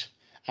artist.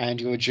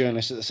 And you're a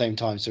journalist at the same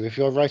time. So if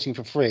you're writing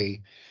for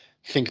free,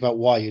 think about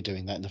why you're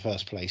doing that in the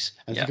first place.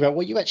 And think about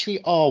what you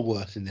actually are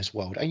worth in this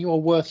world. And you are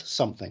worth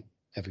something,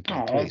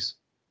 everybody, please.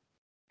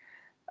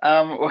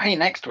 Well, hey,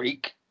 next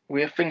week,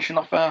 we're finishing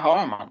off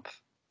Horror Month.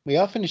 We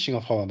are finishing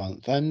off Horror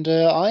Month. And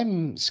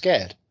I'm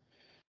scared.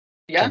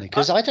 Yeah?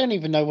 Because I don't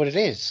even know what it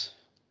is.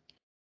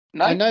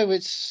 No? I know I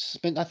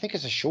think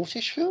it's a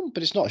shortish film,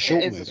 but it's not a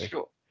short movie.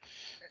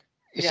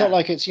 It's not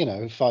like it's,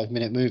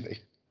 5-minute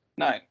movie.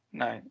 No.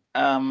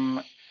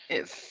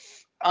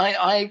 It's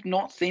I've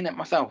not seen it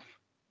myself,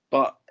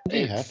 but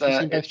You have. You've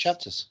seen both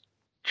chapters.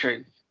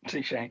 True.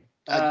 Touche. Yeah,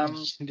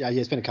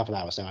 it's been a couple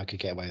of hours, so I could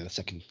get away with a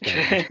second.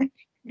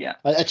 Yeah.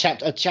 A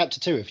chapter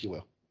 2, if you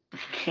will.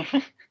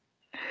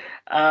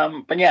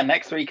 But yeah,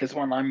 next week is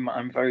one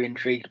I'm very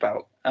intrigued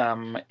about.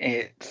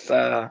 It's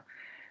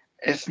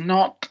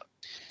not.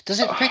 Does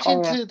it fit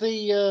into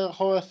the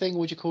horror thing?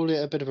 Would you call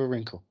it a bit of a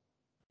wrinkle?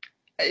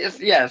 It's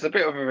a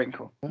bit of a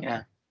wrinkle. Okay.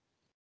 Yeah.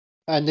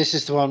 And this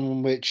is the one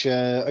in which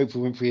Oprah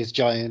Winfrey is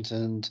giant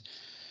and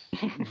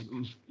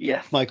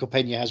yes, Michael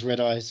Pena has red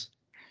eyes.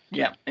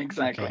 Yeah,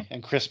 exactly. Okay.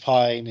 And Chris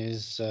Pine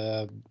is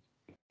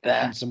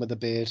handsome with a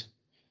beard.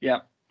 Yeah.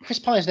 Chris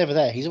Pine's never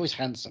there. He's always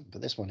handsome,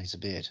 but this one he's a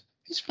beard.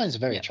 Chris Pine's a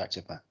very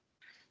attractive man.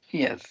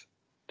 He is,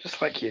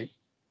 just like you.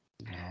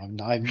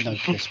 No, I'm no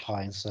Chris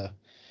Pine, so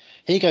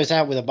he goes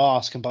out with a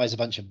mask and buys a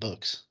bunch of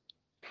books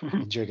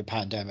during a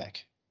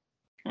pandemic.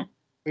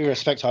 We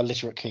respect our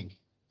literate king.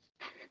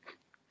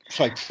 It's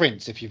like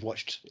Prince, if you've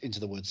watched Into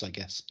the Woods, I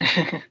guess.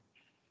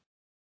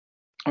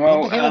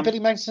 Well, remember him and Billy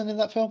Madison in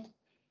that film?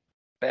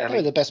 Barely. They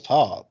were the best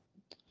part.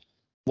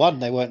 One,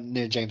 they weren't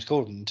near James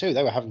Corden. Two,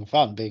 they were having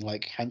fun being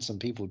like handsome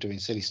people doing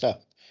silly stuff.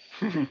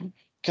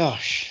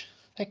 Gosh,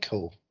 they're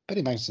cool.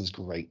 Billy Madison's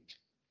great.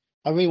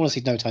 I really want to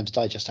see No Time to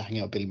Die just to hang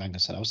out with Billy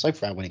Madison. I was so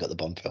proud when he got the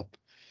Bond film.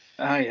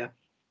 Oh, yeah.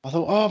 I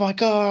thought, oh my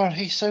God,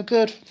 he's so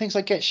good. Things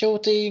like Get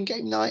Shorty and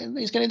Game Night, and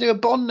he's going to do a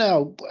Bond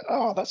now.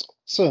 Oh, that's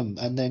awesome.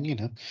 And then,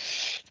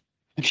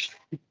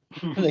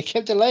 they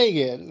kept delaying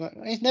it.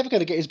 He's never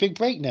going to get his big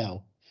break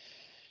now.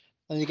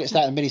 And he gets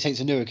that and Many Saints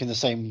of Newark in the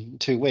same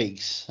 2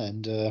 weeks.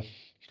 And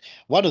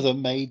one of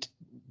them made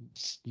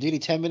nearly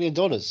 $10 million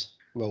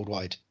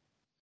worldwide.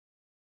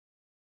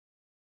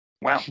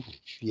 Wow.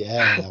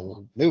 Yeah,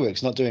 well,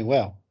 Newark's not doing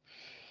well.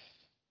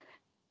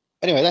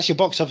 Anyway, that's your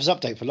box office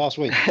update for last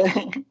week.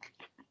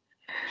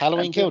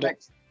 Halloween killed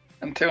it.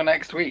 Until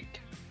next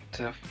week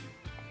to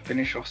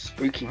finish off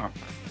Spooky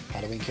Month.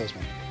 Halloween kills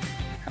me.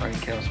 Halloween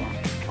kills one.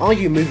 Are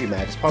You Movie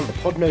Mad is part of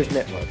the Podnose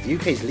Network, the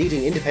UK's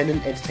leading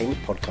independent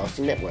entertainment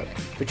podcasting network.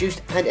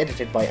 Produced and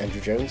edited by Andrew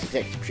Jones,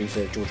 executive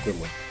producer George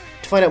Grimwood.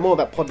 To find out more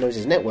about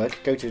Podnose's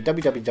network, go to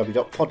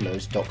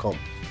www.podnose.com.